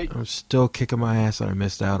 okay. I'm still kicking my ass that I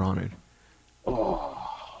missed out on it. Oh.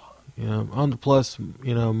 On the plus,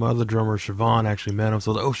 my other drummer, Siobhan, actually met him.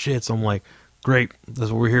 So, oh shit. So I'm like, great. That's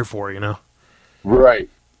what we're here for, Right.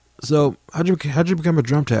 So, how'd you become a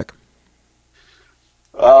drum tech?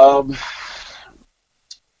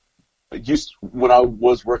 When I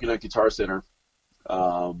was working at Guitar Center,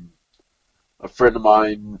 a friend of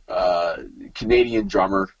mine, Canadian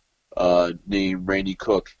drummer, named Randy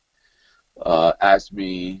Cook, asked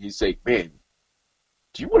me, he's like, "Man,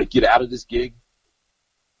 do you want to get out of this gig?"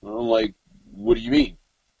 And I'm like, "What do you mean?"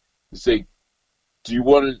 He's like, "Do you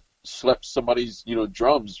want to slap somebody's,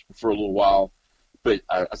 drums for a little while?" But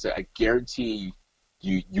I said, "I guarantee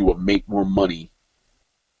you will make more money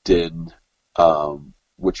than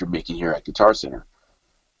what you're making here at Guitar Center."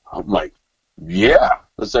 I'm like, "Yeah."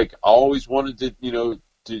 It's like I always wanted to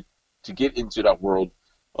get into that world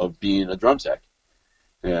of being a drum tech,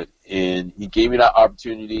 and he gave me that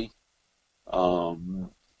opportunity,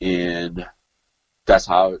 and that's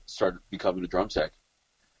how I started becoming a drum tech.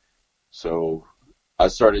 So I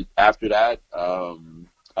started after that.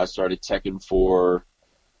 I started teching for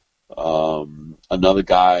another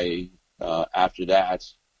guy. After that,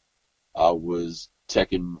 I was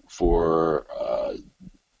teching for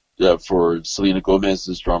Selena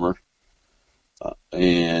Gomez's drummer,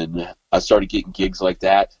 and I started getting gigs like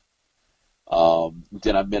that.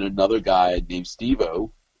 Then I met another guy named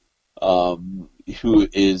Steve-O, who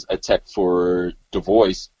is a tech for The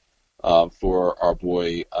Voice, for our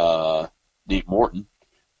boy Nate Morton.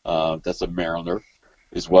 That's a Mariner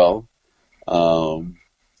as well.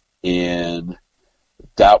 And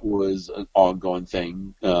that was an ongoing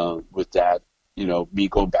thing with that. Me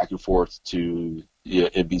going back and forth to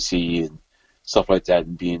NBC and stuff like that,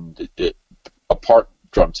 and being a part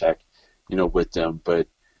drum tech, with them. But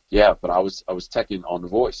I was teching on The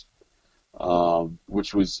Voice,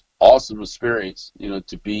 which was awesome experience, to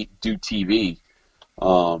do TV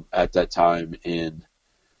at that time in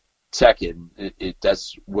teching.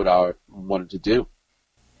 That's what I wanted to do.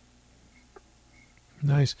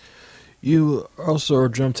 Nice. You also are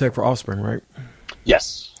drum tech for Offspring, right?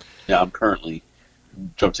 Yes. Yeah, I'm currently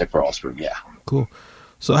drum tech for Offspring. Yeah. Cool.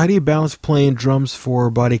 So how do you balance playing drums for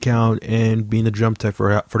Body Count and being the drum tech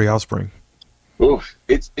for the Offspring? Oof,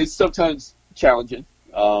 it's sometimes challenging.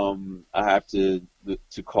 I have to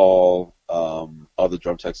call other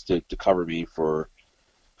drum techs to cover me for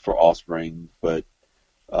Offspring, but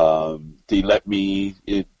they let me.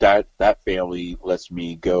 That family lets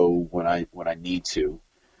me go when I need to.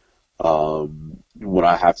 When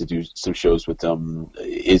I have to do some shows with them,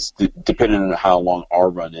 it's depending on how long our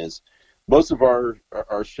run is. Most of our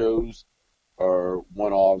shows are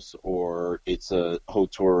one-offs, or it's a whole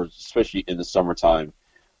tour, especially in the summertime.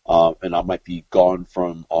 And I might be gone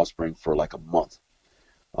from Offspring for like a month.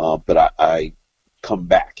 But I come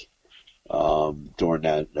back during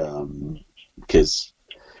that because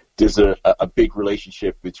there's a big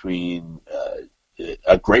relationship between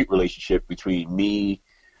a great relationship between me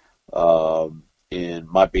and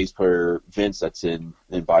my bass player Vince, that's in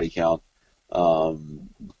Body Count.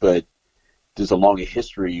 But there's a longer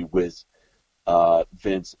history with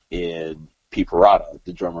Vince and Pete Parada,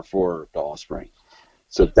 the drummer for the Offspring.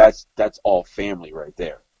 So that's all family right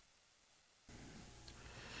there.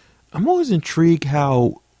 I'm always intrigued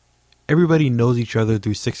how everybody knows each other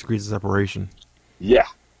through 6 degrees of separation. Yeah.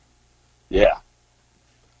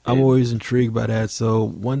 I'm always intrigued by that. So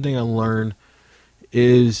one thing I learned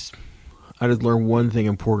is I just learned one thing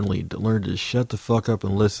importantly, to learn to shut the fuck up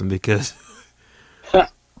and listen, because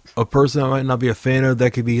a person I might not be a fan of,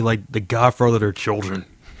 that could be like the godfather of their children.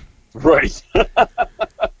 Right.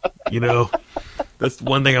 That's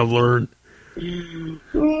one thing I've learned.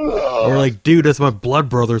 Or like, dude, that's my blood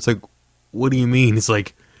brother. It's like, what do you mean? It's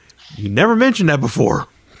like, you never mentioned that before.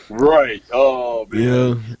 Right. Oh,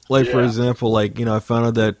 man. For example, I found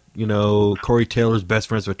out that, Corey Taylor's best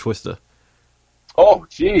friends with Twista. Oh,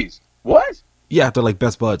 jeez. What? Yeah, they're like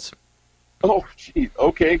best buds. Oh, jeez.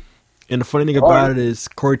 Okay. And the funny thing about it is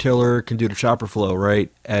Corey Taylor can do the chopper flow,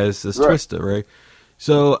 right, as Twista, right?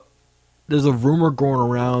 So there's a rumor going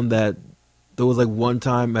around that there was like one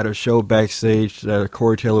time at a show backstage that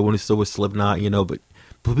Corey Taylor, when he still with Slipknot, but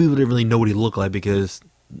people didn't really know what he looked like because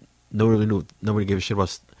nobody gave a shit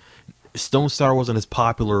about Stone Sour wasn't as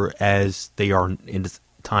popular as they are in this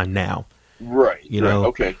time now. Right.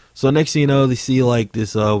 Okay. So next thing you know, they see like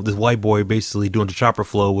this white boy basically doing the chopper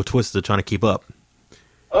flow with Twista, trying to keep up.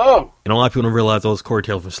 Oh. And a lot of people don't realize it was Corey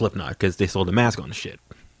Taylor from Slipknot because they saw the mask on the shit.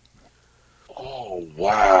 Oh,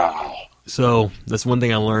 wow. So that's one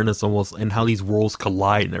thing I learned. It's almost and how these worlds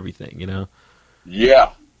collide and everything,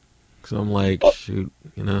 Yeah. So I'm like, shoot,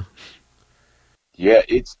 Yeah,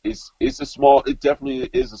 it's a small. It definitely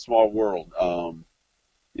is a small world.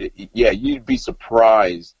 You'd be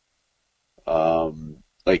surprised.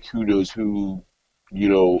 Like who knows who,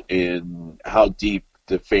 and how deep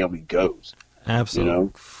the family goes.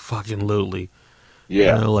 Absolutely, fucking literally.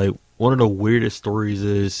 Yeah. Like one of the weirdest stories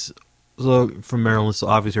is from Maryland. So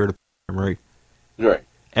obviously heard of right. Right.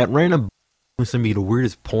 At random, sent me the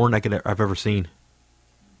weirdest porn I've ever seen.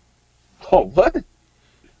 Oh, what?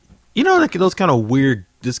 Like those kind of weird,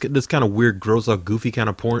 this kind of weird, gross out, goofy kind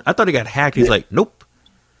of porn. I thought he got hacked. He's like, nope.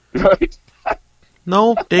 Right.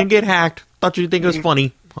 No, didn't get hacked. Thought you'd think it was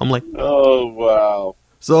funny. I'm like, oh, wow.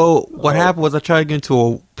 So what happened was I tried to get into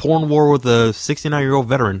a porn war with a 69-year-old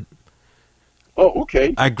veteran. Oh,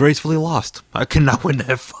 okay. I gracefully lost. I could not win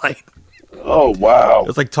that fight. Oh, wow.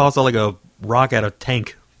 It's like toss out like a rock at a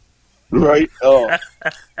tank. Right. Oh,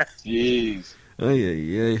 jeez. Oh,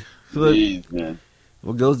 yeah. Jeez, man.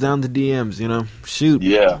 What goes down to DMs, Shoot.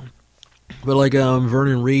 Yeah. But like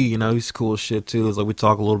Vernon Reed, he's cool as shit too. It's like we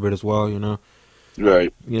talk a little bit as well,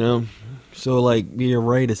 Right. So like you're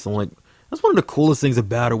right. It's like that's one of the coolest things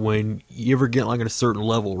about it when you ever get like at a certain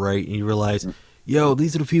level, right? And you realize, yo,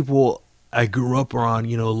 these are the people I grew up on,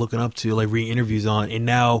 looking up to, like reading interviews on, and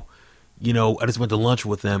now, I just went to lunch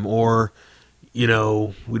with them, or,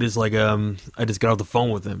 we just like I just got off the phone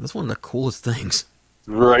with them. That's one of the coolest things.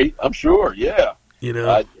 Right. I'm sure. Yeah.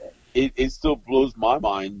 It still blows my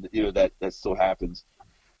mind, that still happens.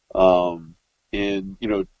 And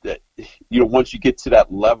that once you get to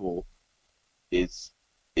that level, it's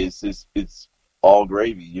all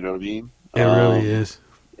gravy. You know what I mean? It really is.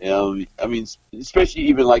 I mean, especially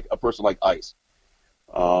even like a person like Ice,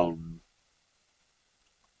 um,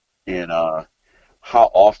 and how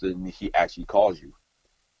often he actually calls you,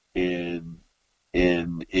 and we're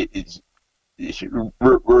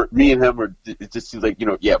me and him are, it just seems like,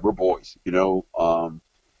 yeah, we're boys,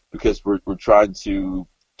 because we're trying to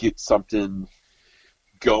get something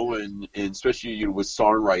going, and especially, with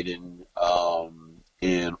songwriting,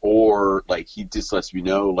 and or like he just lets me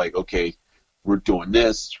know, like, okay, we're doing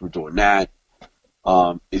this, we're doing that.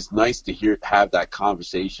 It's nice to have that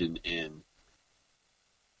conversation, and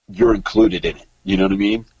you're included in it. You know what I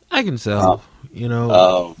mean? I can tell, from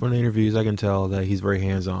the interviews, I can tell that he's very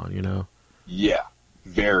hands-on. Yeah,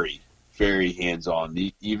 very, very hands-on.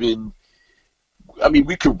 Even, I mean,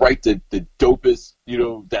 we could write the dopest,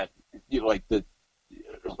 that,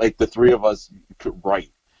 like the three of us could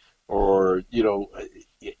write, or,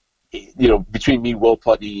 between me, Will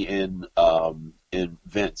Putney, and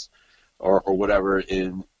Vince, or whatever,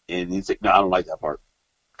 and he's like, no, I don't like that part.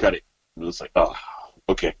 Cut it. And it's like, oh,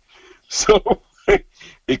 okay. So,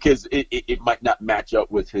 because it might not match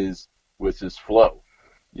up with his flow,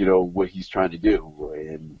 what he's trying to do,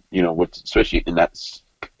 and especially in that,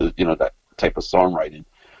 that type of songwriting,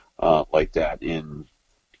 like that, and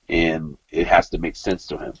it has to make sense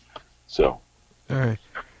to him. So, all right,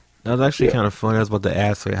 that was actually kind of funny. I was about to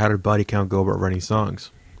ask, like, how did Body Count go about writing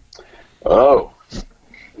songs? Oh,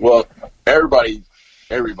 well, everybody,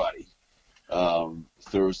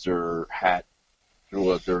 throws their hat,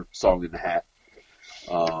 their song in the hat,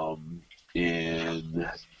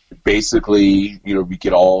 and basically, we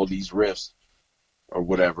get all these riffs or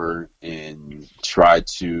whatever, and try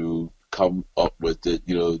to come up with the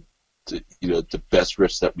best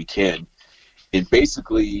riffs that we can, and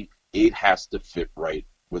basically it has to fit right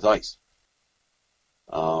with Ice.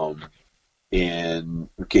 And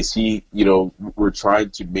because he, we're trying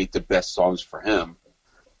to make the best songs for him.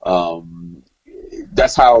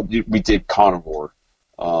 That's how we did Carnivore,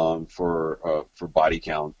 for Body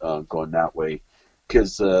Count, going that way.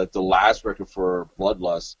 Because the last record for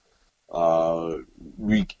Bloodlust,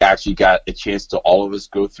 we actually got a chance to all of us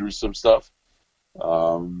go through some stuff,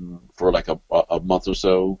 for like a month or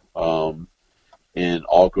so, and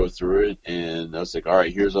all go through it. And I was like, all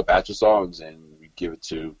right, here's a batch of songs, and we give it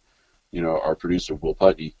to, our producer, Will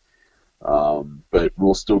Putney. But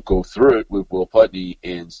we'll still go through it with Will Putney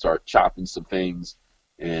and start chopping some things,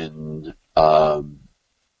 and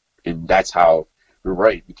that's how we're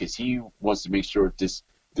right, because he wants to make sure this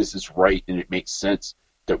is right and it makes sense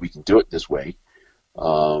that we can do it this way.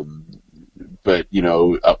 But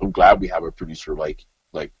I'm glad we have a producer like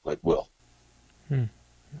Will.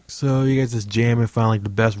 So you guys just jam and find like the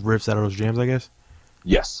best riffs out of those jams, I guess?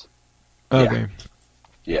 Yes. Okay.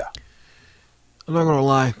 Yeah. I'm not gonna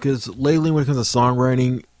lie, because lately when it comes to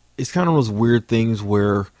songwriting, it's kind of those weird things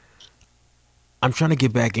where I'm trying to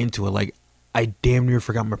get back into it. Like, I damn near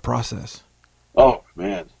forgot my process. Oh,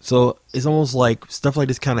 man. So it's almost like stuff like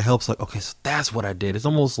this kind of helps. Like, okay, so that's what I did. It's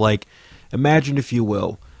almost like, imagine, if you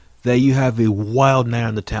will, that you have a wild night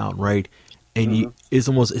on the town, right? And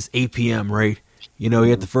it's 8 p.m., right?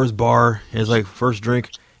 You at the first bar, and it's like first drink,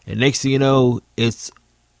 and next thing you know, it's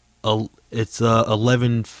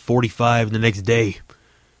 11:45 the next day.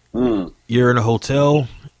 You're in a hotel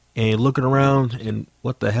and you're looking around, and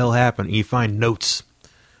what the hell happened? And you find notes,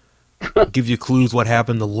 gives you clues what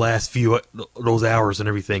happened the last few those hours and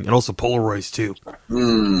everything, and also Polaroids too.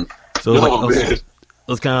 So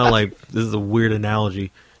it's kind of like, this is a weird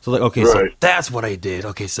analogy. So like, okay, so that's what I did.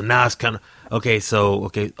 Okay, so now it's kind of okay.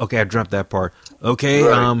 I dreamt that part. Okay,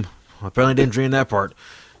 apparently didn't dream that part.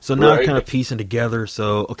 So now I'm kind of piecing together.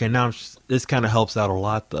 So, okay, now this kind of helps out a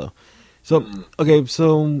lot, though. So, okay,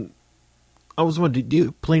 so I was wondering, do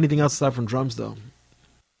you play anything else aside from drums, though?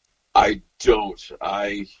 I don't.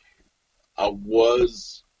 I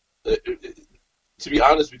was, to be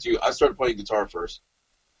honest with you, I started playing guitar first.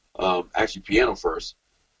 Actually, piano first.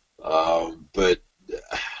 But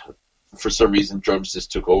for some reason, drums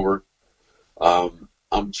just took over.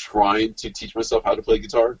 I'm trying to teach myself how to play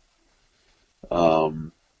guitar.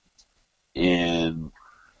 And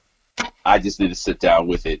I just need to sit down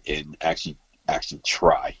with it and actually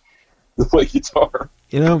try to play guitar.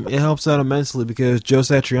 It helps out immensely, because Joe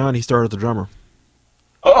Satriani started the drummer.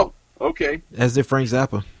 Oh, okay. As did Frank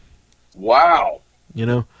Zappa. Wow.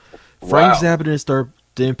 Frank Zappa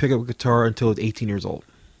didn't pick up a guitar until he was 18 years old.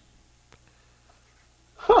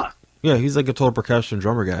 Huh. Yeah, he's like a total percussion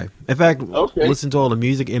drummer guy. In fact, listen to all the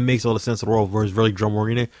music, it makes all the sense in the world, where it's really drum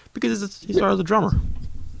oriented, because he started as a drummer.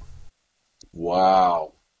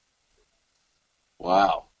 Wow.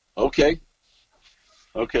 Okay.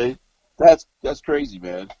 Okay. That's crazy,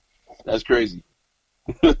 man. That's crazy.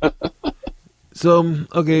 So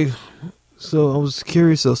okay, so I was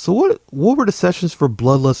curious. So what were the sessions for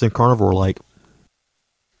Bloodlust and Carnivore like?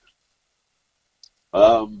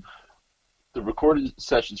 Um, the recorded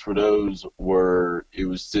sessions for those were it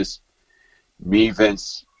was just me,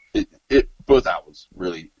 Vince, it both albums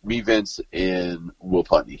really. Me, Vince, and Will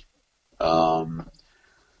Putney. Um,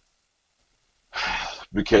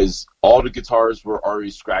 because all the guitars were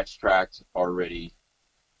already scratch tracked already,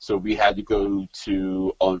 so we had to go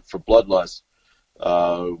to for Bloodlust.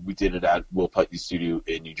 We did it at Will Putney's studio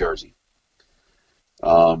in New Jersey.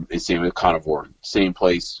 And same with Carnivore, same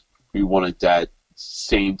place. We wanted that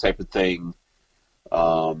same type of thing,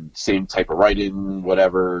 same type of writing,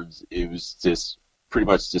 whatever. It was just pretty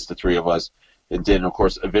much just the three of us, and then of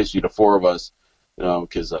course eventually the four of us,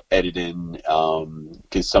 because of editing,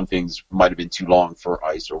 because some things might have been too long for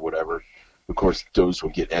Ice or whatever. Of course, those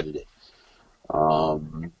would get edited.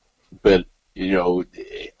 But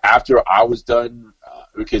after I was done,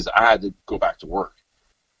 because I had to go back to work,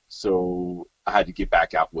 so I had to get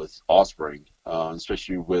back out with Offspring,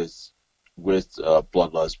 especially with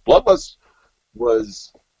Bloodlust. Bloodlust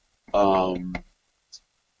was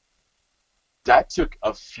that took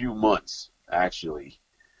a few months actually.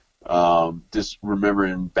 Just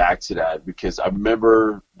remembering back to that because I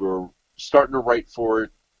remember we were starting to write for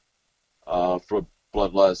it for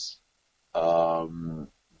Bloodlust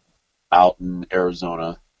out in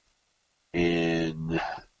Arizona, and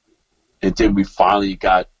then we finally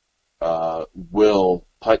got Will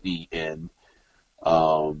Putney in.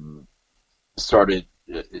 Started.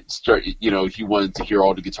 He wanted to hear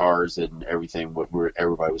all the guitars and everything what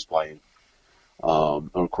everybody was playing. And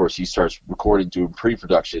of course, he starts recording, doing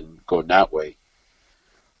pre-production, going that way.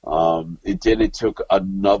 And then it took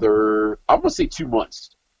another, I'm going to say 2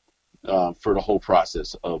 months for the whole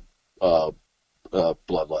process of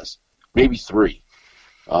Bloodlust. Maybe 3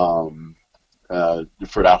 for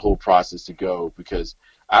that whole process to go. Because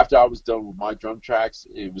after I was done with my drum tracks,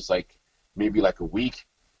 it was maybe a week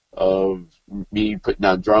of me putting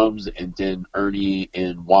down drums, and then Ernie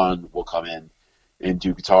and Juan will come in and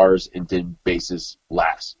do guitars, and then basses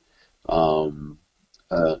last. Going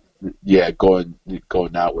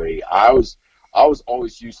that way. I was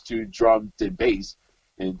always used to drum, then bass,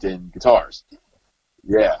 and then guitars.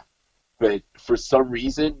 Yeah, but for some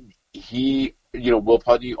reason, Will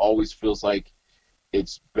Putney always feels like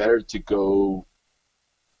it's better to go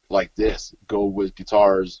like this, go with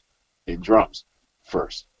guitars and drums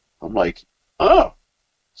first. I'm like, oh,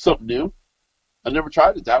 something new. I never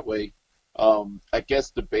tried it that way. I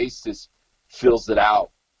guess the bass just fills it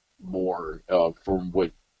out more from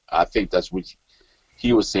what I think that's what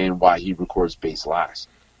he was saying why he records bass last.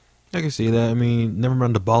 I can see that. I mean,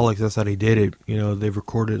 Nevermind the Bollocks, that's how they did it. They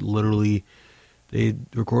recorded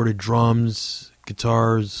drums,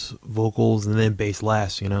 guitars, vocals, and then bass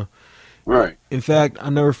last, Right. In fact,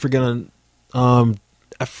 I never forget I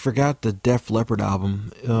forgot the Def Leppard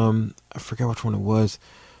album. I forgot which one it was.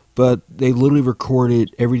 But they literally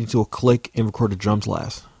recorded everything to a click and recorded drums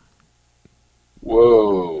last.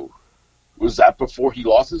 Whoa. Was that before he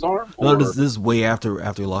lost his arm? No, this is way after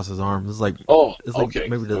he lost his arm. It's like okay.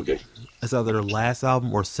 Maybe it's either their last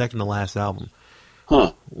album or second to last album.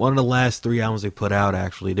 Huh. One of the last 3 albums they put out,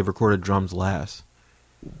 actually, they recorded drums last.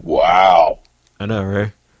 Wow. I know,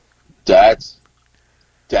 right? That's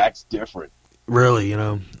different. Really,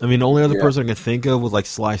 I mean, the only other person I can think of was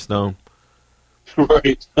Sly Stone.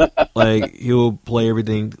 Right. He'll play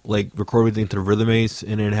everything, record everything to the rhythm ace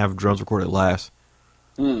and then have drums recorded last.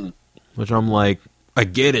 Which I'm like, I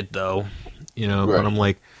get it though, right. But I'm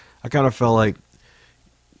like, I kind of felt like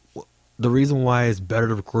the reason why it's better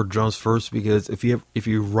to record drums first, because if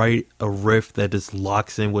you write a riff that just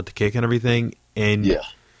locks in with the kick and everything, and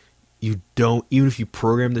you don't, even if you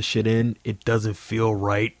program the shit in, it doesn't feel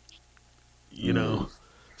right,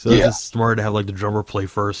 So it's just smart to have the drummer play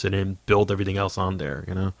first and then build everything else on there,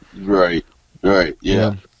 Right.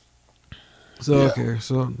 Yeah. So okay,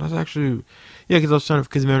 so that's actually because I was trying to,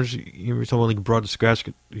 because you were talking about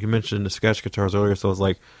you mentioned the scratch guitars earlier, so I was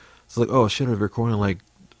like, oh shit, I was recording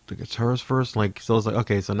the guitars first, so I was like,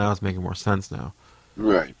 okay, so now it's making more sense now.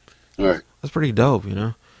 Right. That's pretty dope,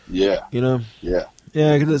 Yeah. Yeah,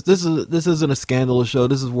 because this isn't a scandalous show.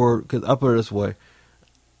 This is where, because I'll put it this way,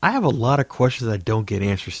 I have a lot of questions I don't get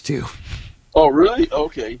answers to. Oh, really?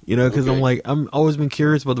 Okay. Because I'm always been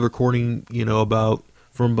curious about the recording, about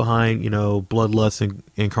from behind, Bloodlust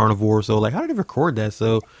and Carnivore. So, how did they record that?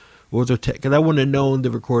 So, what was their because I wouldn't have known they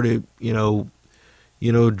recorded,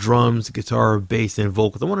 drums, guitar, bass, and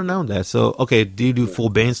vocals. I want to know that. So, okay, do you do full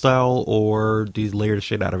band style or do you layer the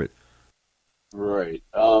shit out of it? Right.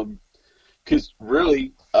 Because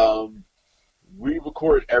really, we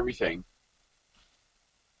record everything.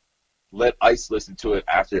 Let Ice listen to it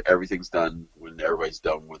after everything's done, when everybody's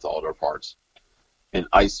done with all their parts. And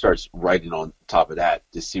Ice starts writing on top of that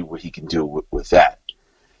to see what he can do with that.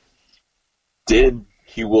 Then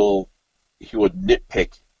he would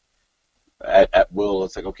nitpick at will.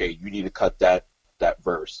 It's like, okay, you need to cut that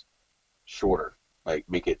verse shorter, like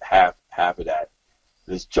make it half of that.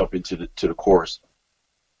 Let's jump into the chorus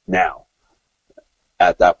now.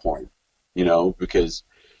 At that point, because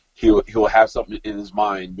he'll have something in his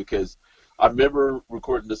mind. Because I remember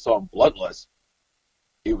recording the song Bloodlust.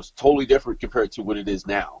 It was totally different compared to what it is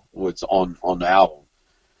now, what's on the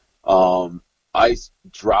album. Ice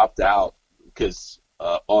dropped out because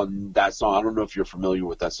on that song, I don't know if you're familiar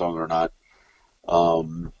with that song or not.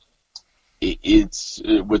 It's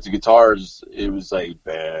with the guitars, it was like,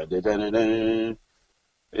 and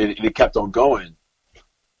it kept on going.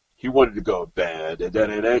 He wanted to go, cut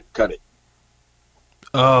it.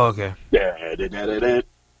 Oh, okay.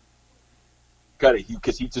 Cut it,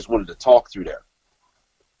 because he just wanted to talk through there.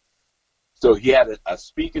 So he had a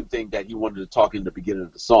speaking thing that he wanted to talk in the beginning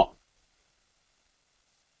of the song.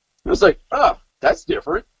 It was like, that's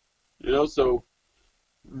different. So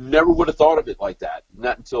never would have thought of it like that.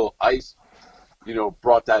 Not until Ice,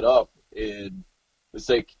 brought that up. And it's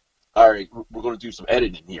like, all right, we're going to do some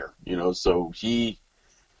editing here. So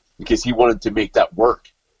because he wanted to make that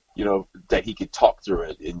work, that he could talk through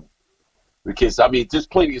it. And because, there's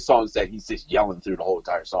plenty of songs that he's just yelling through the whole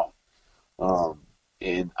entire song.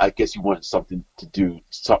 And I guess he wanted something to do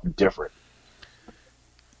something different.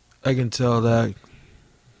 I can tell that.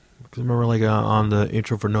 Because remember, like, on the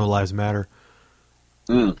intro for No Lives Matter.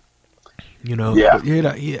 Yeah.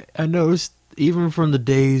 Yeah, I noticed, even from the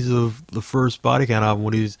days of the first Body Count album,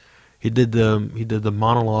 when he did the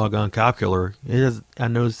monologue on Cop Killer, I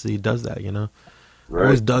noticed he does that, Right. I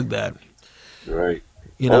always dug that. Right.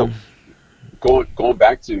 Going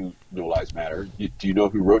back to No Lives Matter, do you know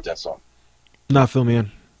who wrote that song? Not Fill Me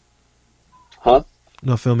In. Huh?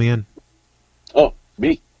 No, Fill Me In. Oh,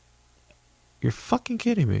 me. You're fucking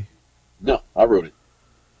kidding me. No, I wrote it.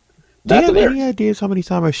 Do you have any ideas how many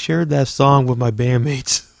times I shared that song with my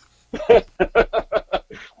bandmates?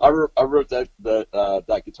 I wrote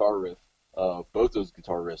that guitar riff, both those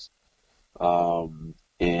guitar riffs,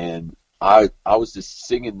 and I was just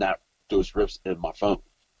singing those riffs in my phone.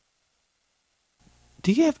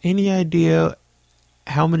 Do you have any idea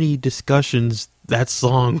how many discussions that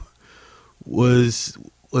song was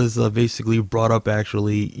basically brought up?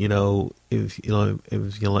 Actually, if it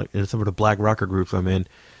was like in some of the black rocker groups I'm in.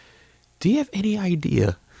 Do you have any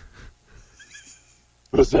idea?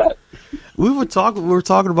 What's that? We were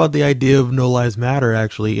talking about the idea of No Lives Matter,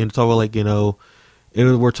 actually, and talking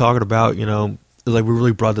we're talking about like we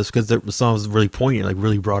really brought this because the song was really poignant, like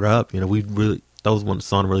really brought up. We really, that was when the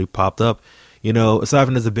song really popped up. Aside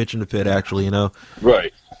from There's a Bitch in the Pit, actually,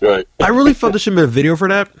 Right. I really felt there should be a video for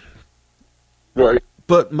that. Right.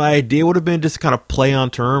 But my idea would have been just kind of play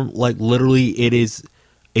on term, like literally, it is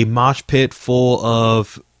a mosh pit full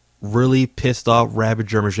of really pissed off rabid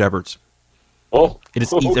German shepherds. Oh, it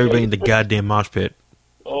just eats everybody in the goddamn mosh pit.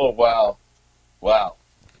 Oh, wow.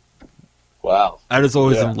 I just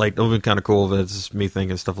always am like, it would be kind of cool if it's just me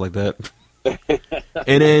thinking stuff like that.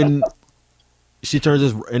 And then she turns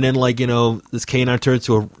this, and then this K9 turns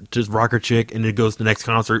to a just rocker chick, and it goes to the next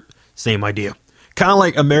concert. Same idea, kind of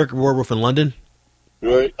like American Werewolf in London.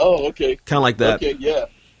 Right. Oh, okay. Kind of like that. Okay.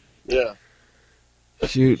 Yeah.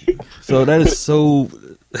 Shoot. So that is so.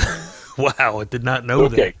 Wow, I did not know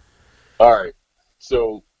that. Okay. All right.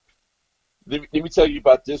 So let me tell you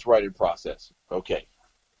about this writing process. Okay.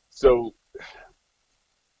 So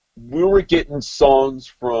we were getting songs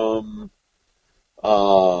from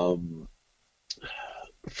Biohazard,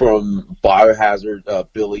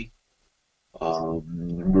 Billy.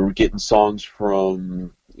 We were getting songs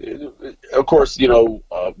from, of course,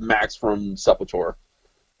 Max from Sepultura.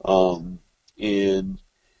 And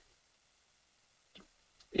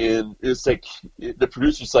it's like, the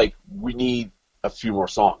producer's like, we need a few more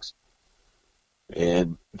songs.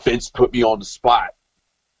 And Vince put me on the spot.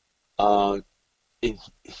 And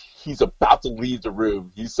he's about to leave the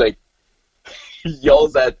room. He's like, he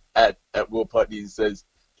yells at Will Putney and says,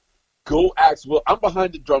 go ask Will. I'm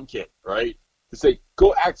behind the drum kit, right? To say,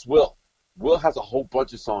 go ask Will. Will has a whole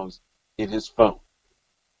bunch of songs in his phone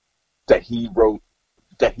that he wrote,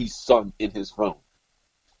 that he sung in his phone.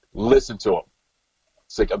 Listen to him.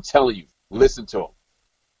 It's like, I'm telling you, listen to him.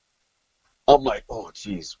 I'm like, oh,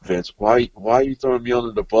 geez, Vince, why are you throwing me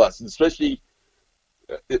under the bus? And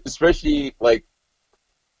especially like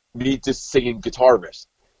me just singing guitar riffs.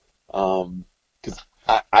 Because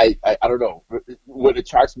I don't know. What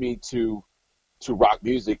attracts me to rock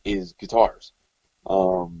music is guitars.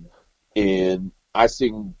 Um, and I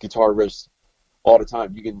sing guitar riffs all the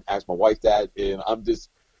time. You can ask my wife that, and I'm just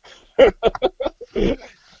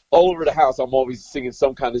all over the house. I'm always singing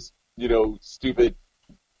some kind of, stupid,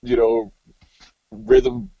 you know,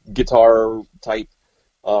 rhythm guitar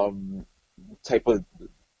um, type of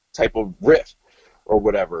type of riff or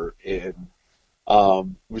whatever. And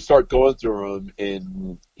we start going through them,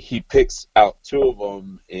 and he picks out two of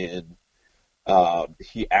them, and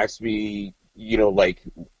he asks me, like,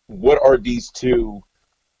 what are these two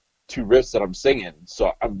riffs that I'm singing?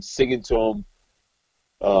 So I'm singing to him,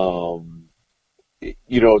 the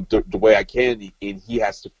way I can, and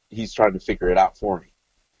he's trying to figure it out for me.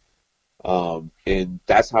 And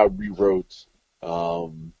that's how I rewrote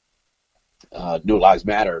No Lives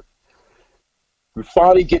Matter. We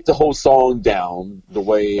finally get the whole song down the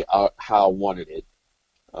way how I wanted it.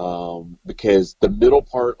 Because the middle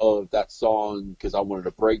part of that song, because I wanted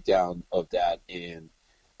a breakdown of that, and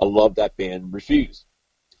I love that band Refused.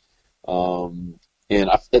 And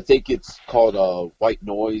I think it's called White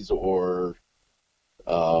Noise, or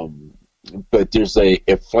but there's a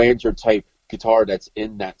flanger type guitar that's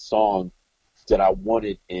in that song that I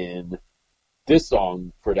wanted in this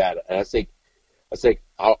song for that. And I think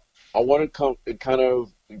I want to come kind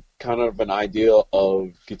of an idea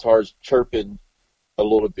of guitars chirping a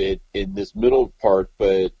little bit in this middle part,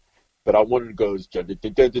 but I wanted to go,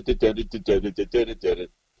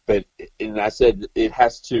 but and I said it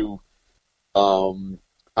has to.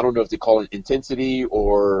 I don't know if they call it intensity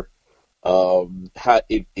or how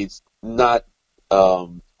it's not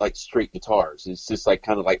like straight guitars. It's just like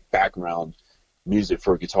kind of like background music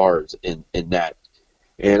for guitars in that.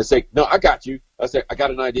 And it's like, no, I got you. I said, I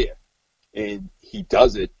got an idea, and he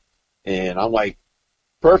does it, and I'm like,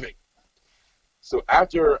 perfect. So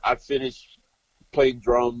after I finish playing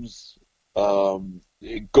drums,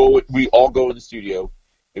 we all go in the studio,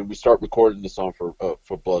 and we start recording the song for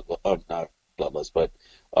not Bloodless, but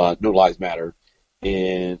No Lives Matter.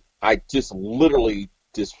 And I just literally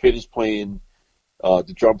just finished playing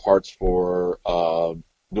the drum parts for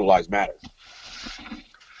No Lives Matter.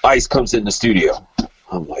 Ice comes in the studio.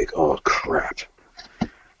 I'm like, oh crap,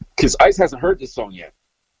 because Ice hasn't heard this song yet.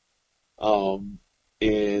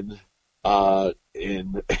 And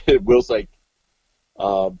Will's like,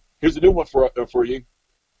 here's a new one for you.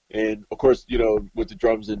 And of course, with the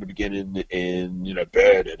drums in the beginning, and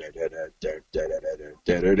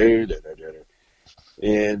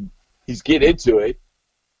and he's getting into it,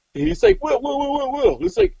 and he's like, Will.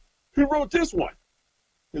 It's like, who wrote this one?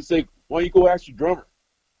 It's like, why don't you go ask your drummer?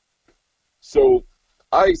 So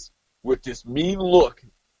Ice, with this mean look,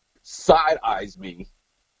 side eyes me,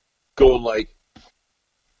 going like,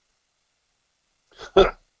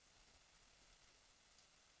 huh,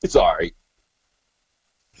 it's all right.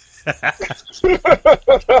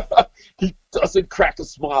 He doesn't crack a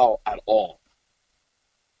smile at all.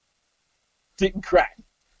 Didn't crack.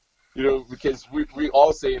 Because we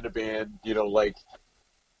all say in the band, like,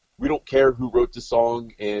 we don't care who wrote the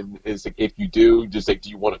song, and it's like, if you do, just like, do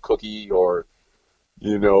you want a cookie, or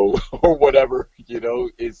or whatever,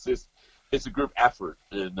 it's just, it's a group effort.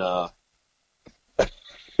 And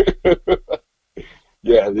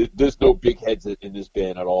yeah, there's no big heads in this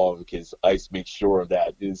band at all, because Ice makes sure of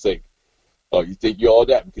that. It's like, oh, you think you're all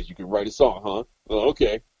that because you can write a song, huh? Oh,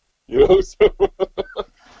 okay. So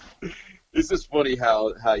it's just funny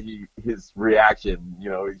how his reaction,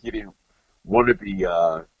 he didn't want to be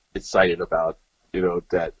excited about,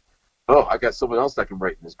 that, oh, I got someone else that can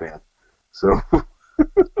write in this band. So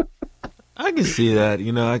I can see that,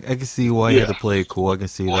 I can see why you had to play it cool. I can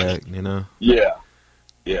see that,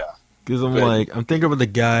 Yeah. Because I'm thinking about the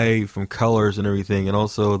guy from Colors and everything, and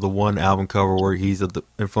also the one album cover where he's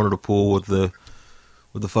in front of the pool with the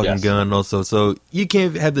fucking gun. Also, so you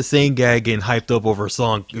can't have the same guy getting hyped up over a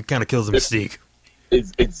song. It kind of kills the mystique.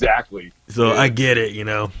 Exactly. So yeah. I get it.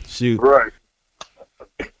 Shoot. Right.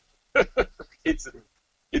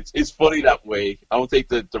 It's funny that way. I don't think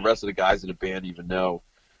that the rest of the guys in the band even know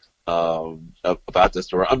about this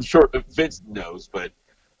story. I'm sure Vince knows, but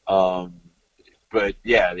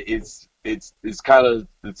yeah, it's kind of,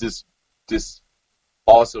 it's just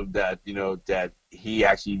awesome that that he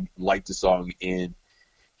actually liked the song, and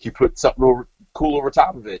he put something cool over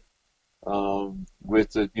top of it,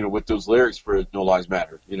 with with those lyrics for No Lives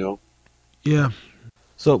Matter. Yeah.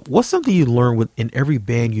 So what's something you learned in every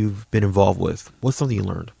band you've been involved with? What's something you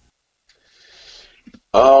learned?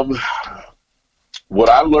 Um, what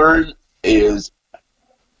I learned is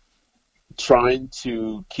trying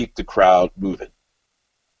to keep the crowd moving,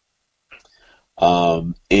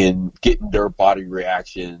 and getting their body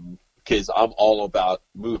reaction because I'm all about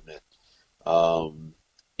movement, um,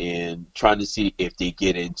 and trying to see if they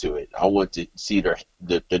get into it. I want to see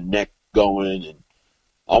the neck going, and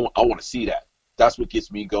I want to see that. That's what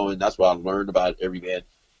gets me going. That's what I learned about every band.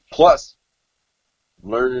 Plus,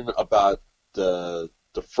 learning about the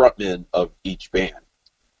frontman of each band.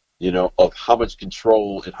 Of how much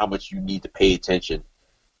control and how much you need to pay attention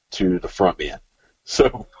to the front man.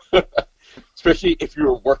 So, especially if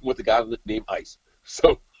you're working with a guy named Ice.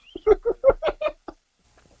 So,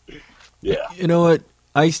 yeah. You know what?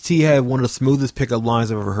 Ice-T had one of the smoothest pickup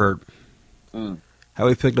lines I've ever heard. Mm. How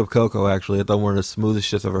he picked up Coco, actually. I thought one of the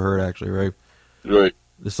smoothest shits I've ever heard, actually, right? Right.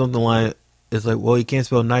 There's something like, it's like, well, you can't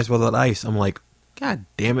spell nice without ice. I'm like, God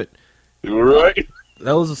damn it. Right.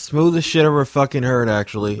 That was the smoothest shit I ever fucking heard,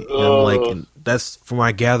 actually. And I'm like, and that's, from what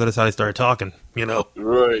I gather, that's how they started talking,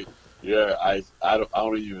 Right. Yeah, I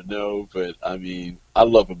don't even know, but I mean, I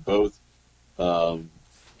love them both.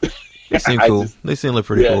 They seem cool. They seem like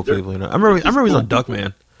pretty cool people, I remember he was on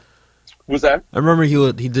Duckman. Was that? I remember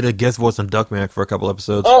he did a guest voice on Duckman for a couple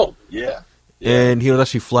episodes. Oh, yeah. And he was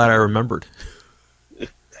actually flat I remembered.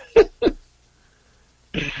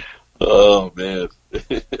 Oh, man.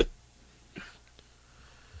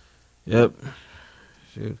 Yep.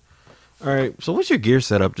 Shoot. All right. So what's your gear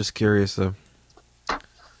setup? Just curious, though.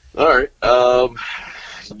 All right.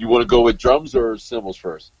 You want to go with drums or cymbals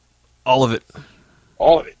first? All of it.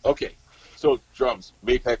 All of it. Okay. So drums,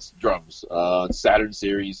 Mapex drums, Saturn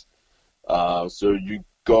series. So you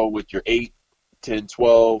go with your 8, 10,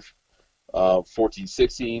 12, 14,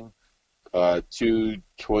 16, two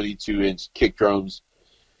 22-inch kick drums.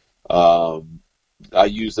 I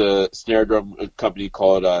use a snare drum company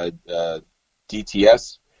called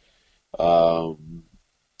DTS, and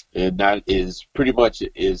that is pretty much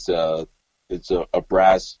it's a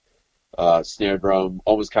brass snare drum,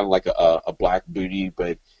 almost kind of like a black booty,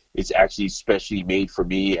 but it's actually specially made for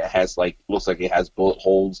me. It has looks like it has bullet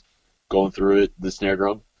holes going through it, the snare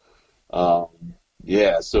drum.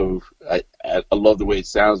 Yeah, so I love the way it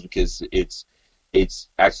sounds because it's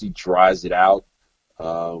actually dries it out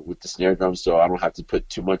with the snare drum, so I don't have to put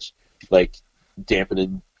too much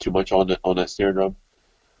dampening too much on that snare drum.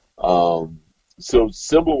 So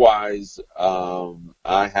cymbal wise,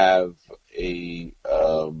 I have a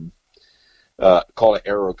called an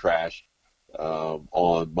Aero Crash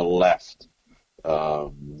on my left,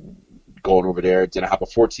 going over there. Then I have a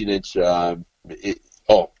 14-inch.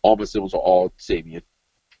 All my cymbals are all Sabian,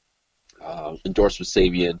 endorsed with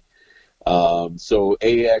Sabian. So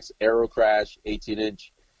AAX Aero Crash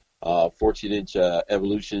 18-inch, 14-inch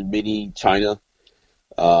Evolution Mini China,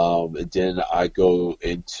 and then I go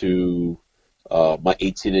into my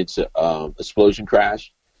 18-inch Explosion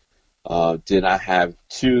Crash. Then I have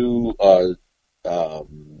two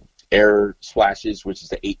Air Splashes, which is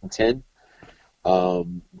the 8 and 10.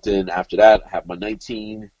 Then after that, I have my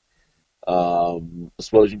 19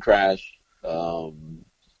 Explosion Crash, and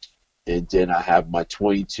then I have my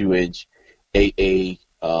 22-inch AA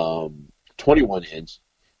 21-inch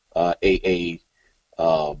AA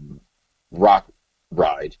Rock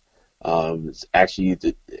Ride. It's actually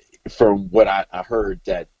from what I heard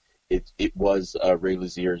that it was Ray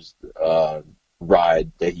Lazier's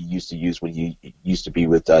ride that he used to use when he used to be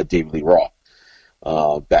with David Lee Roth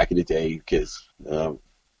back in the day, because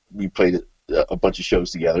we played a bunch of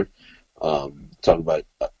shows together, talking about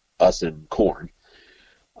us and Korn.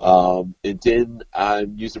 And then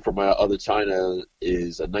I'm using for my other China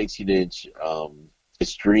is a 19-inch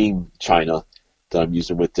Extreme China that I'm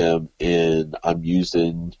using with them, and I'm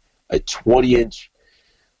using a 20-inch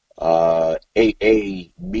AA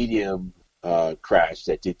medium crash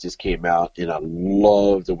that just came out, and I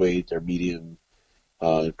love the way their medium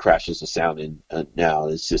crashes are sounding now.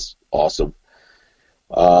 It's just awesome.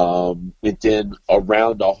 And then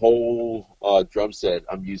around the whole drum set,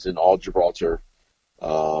 I'm using all Gibraltar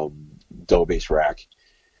double bass rack.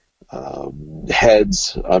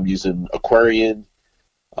 Heads, I'm using Aquarian.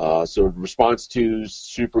 So response 2s,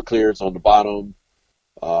 super clears on the bottom.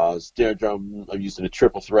 Snare drum, I'm using a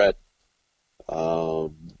triple threat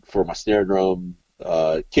for my snare drum.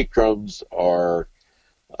 Kick drums are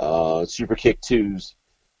super kick 2s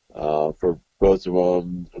for both of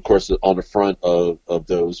them. Of course, on the front of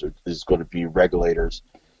those is going to be regulators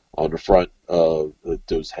on the front of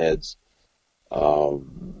those heads.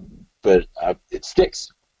 But it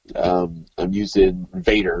sticks. I'm using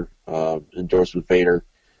Vader, endorsed with Vader.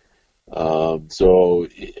 So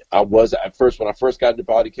I was at first when I first got into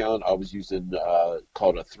body count, I was using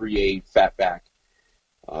called a 3A fatback.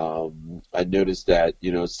 I noticed that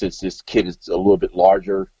since this kid is a little bit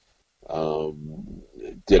larger,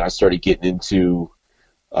 then I started getting into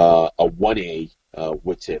a 1A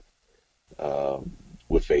wood tip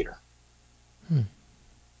with Vader.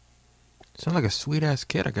 Sound like a sweet ass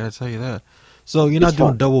kid, I gotta tell you that. So you're not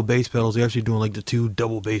doing double bass pedals, you're actually doing like the 2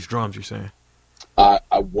 double bass drums, you're saying?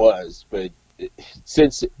 I was, but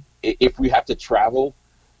since if we have to travel,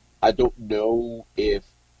 I don't know if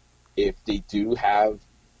they do have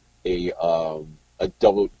a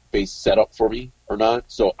double bass setup for me or not.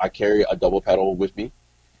 So I carry a double pedal with me.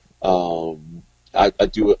 I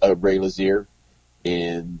do a Ray Lazier,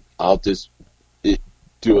 and I'll just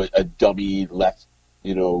do a dummy left,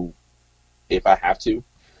 if I have to.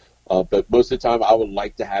 But most of the time, I would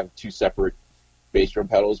like to have 2 separate bass drum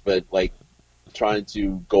pedals, but like trying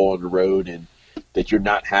to go on the road and that you're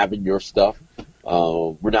not having your stuff.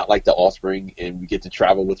 We're not like the Offspring, and we get to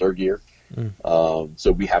travel with our gear.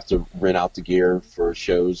 So we have to rent out the gear for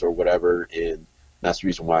shows or whatever, and that's the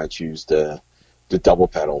reason why I choose the double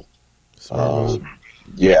pedal.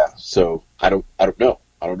 Yeah, so I don't know.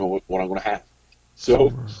 I don't know what I'm going to have.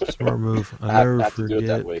 So smart move. I have to do it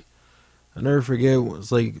that way. I never forget.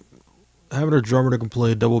 It's like having a drummer that can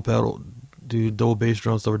play double pedal, do double bass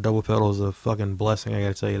drums over double pedal is a fucking blessing. I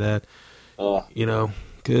gotta tell you that.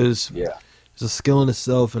 Because it's a skill in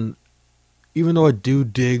itself, and even though I do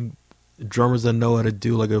dig drummers that know how to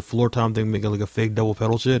do like a floor tom thing, making like a fake double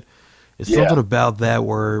pedal shit, it's something about that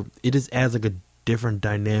where it just adds like a different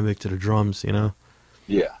dynamic to the drums,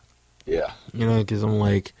 Yeah. Because I'm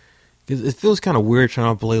like, cause it feels kind of weird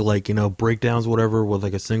trying to play like breakdowns, whatever, with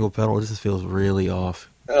like a single pedal. It just feels really off.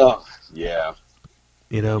 Oh, yeah.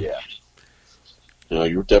 Yeah. No,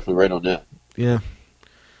 you're definitely right on that. Yeah.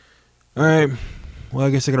 All right. Well, I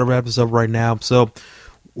guess I gotta wrap this up right now. So,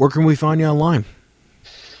 where can we find you online?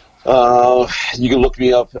 You can look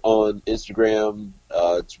me up on Instagram.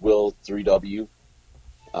 It's Will3W.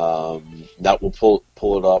 That will pull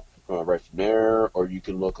it up right from there, or you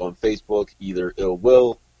can look on Facebook, either Ill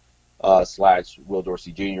Will / Will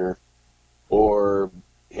Dorsey Jr. or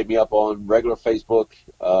hit me up on regular Facebook,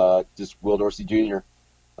 just Will Dorsey Jr.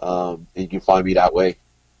 And you can find me that way.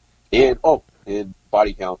 And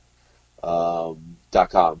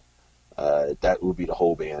bodycount.com. That will be the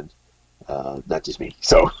whole band, not just me.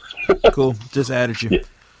 So cool. Just added you. Yeah.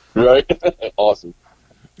 Right. Awesome.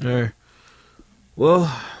 All right.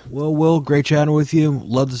 Well, Will, great chatting with you.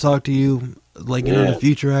 Love to talk to you, in the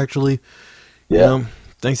future, actually. Yeah.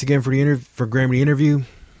 Thanks again for agreeing the interview.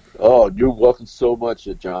 Oh, you're welcome so much,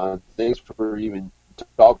 John. Thanks for even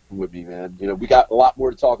talking with me, man. We got a lot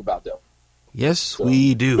more to talk about, though. Yes,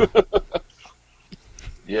 we do.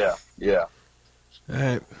 Yeah. All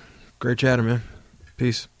right. Great chatting, man.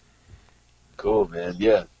 Peace. Cool, man.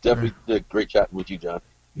 Yeah, definitely great chatting with you, John.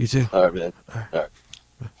 You too. All right, man. All right.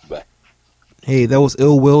 Bye. Hey, that was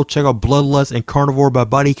Ill Will. Check out Bloodlust and Carnivore by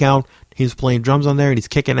Body Count. He's playing drums on there, and he's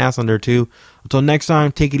kicking ass on there, too. Until next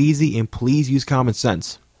time, take it easy, and please use common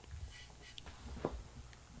sense.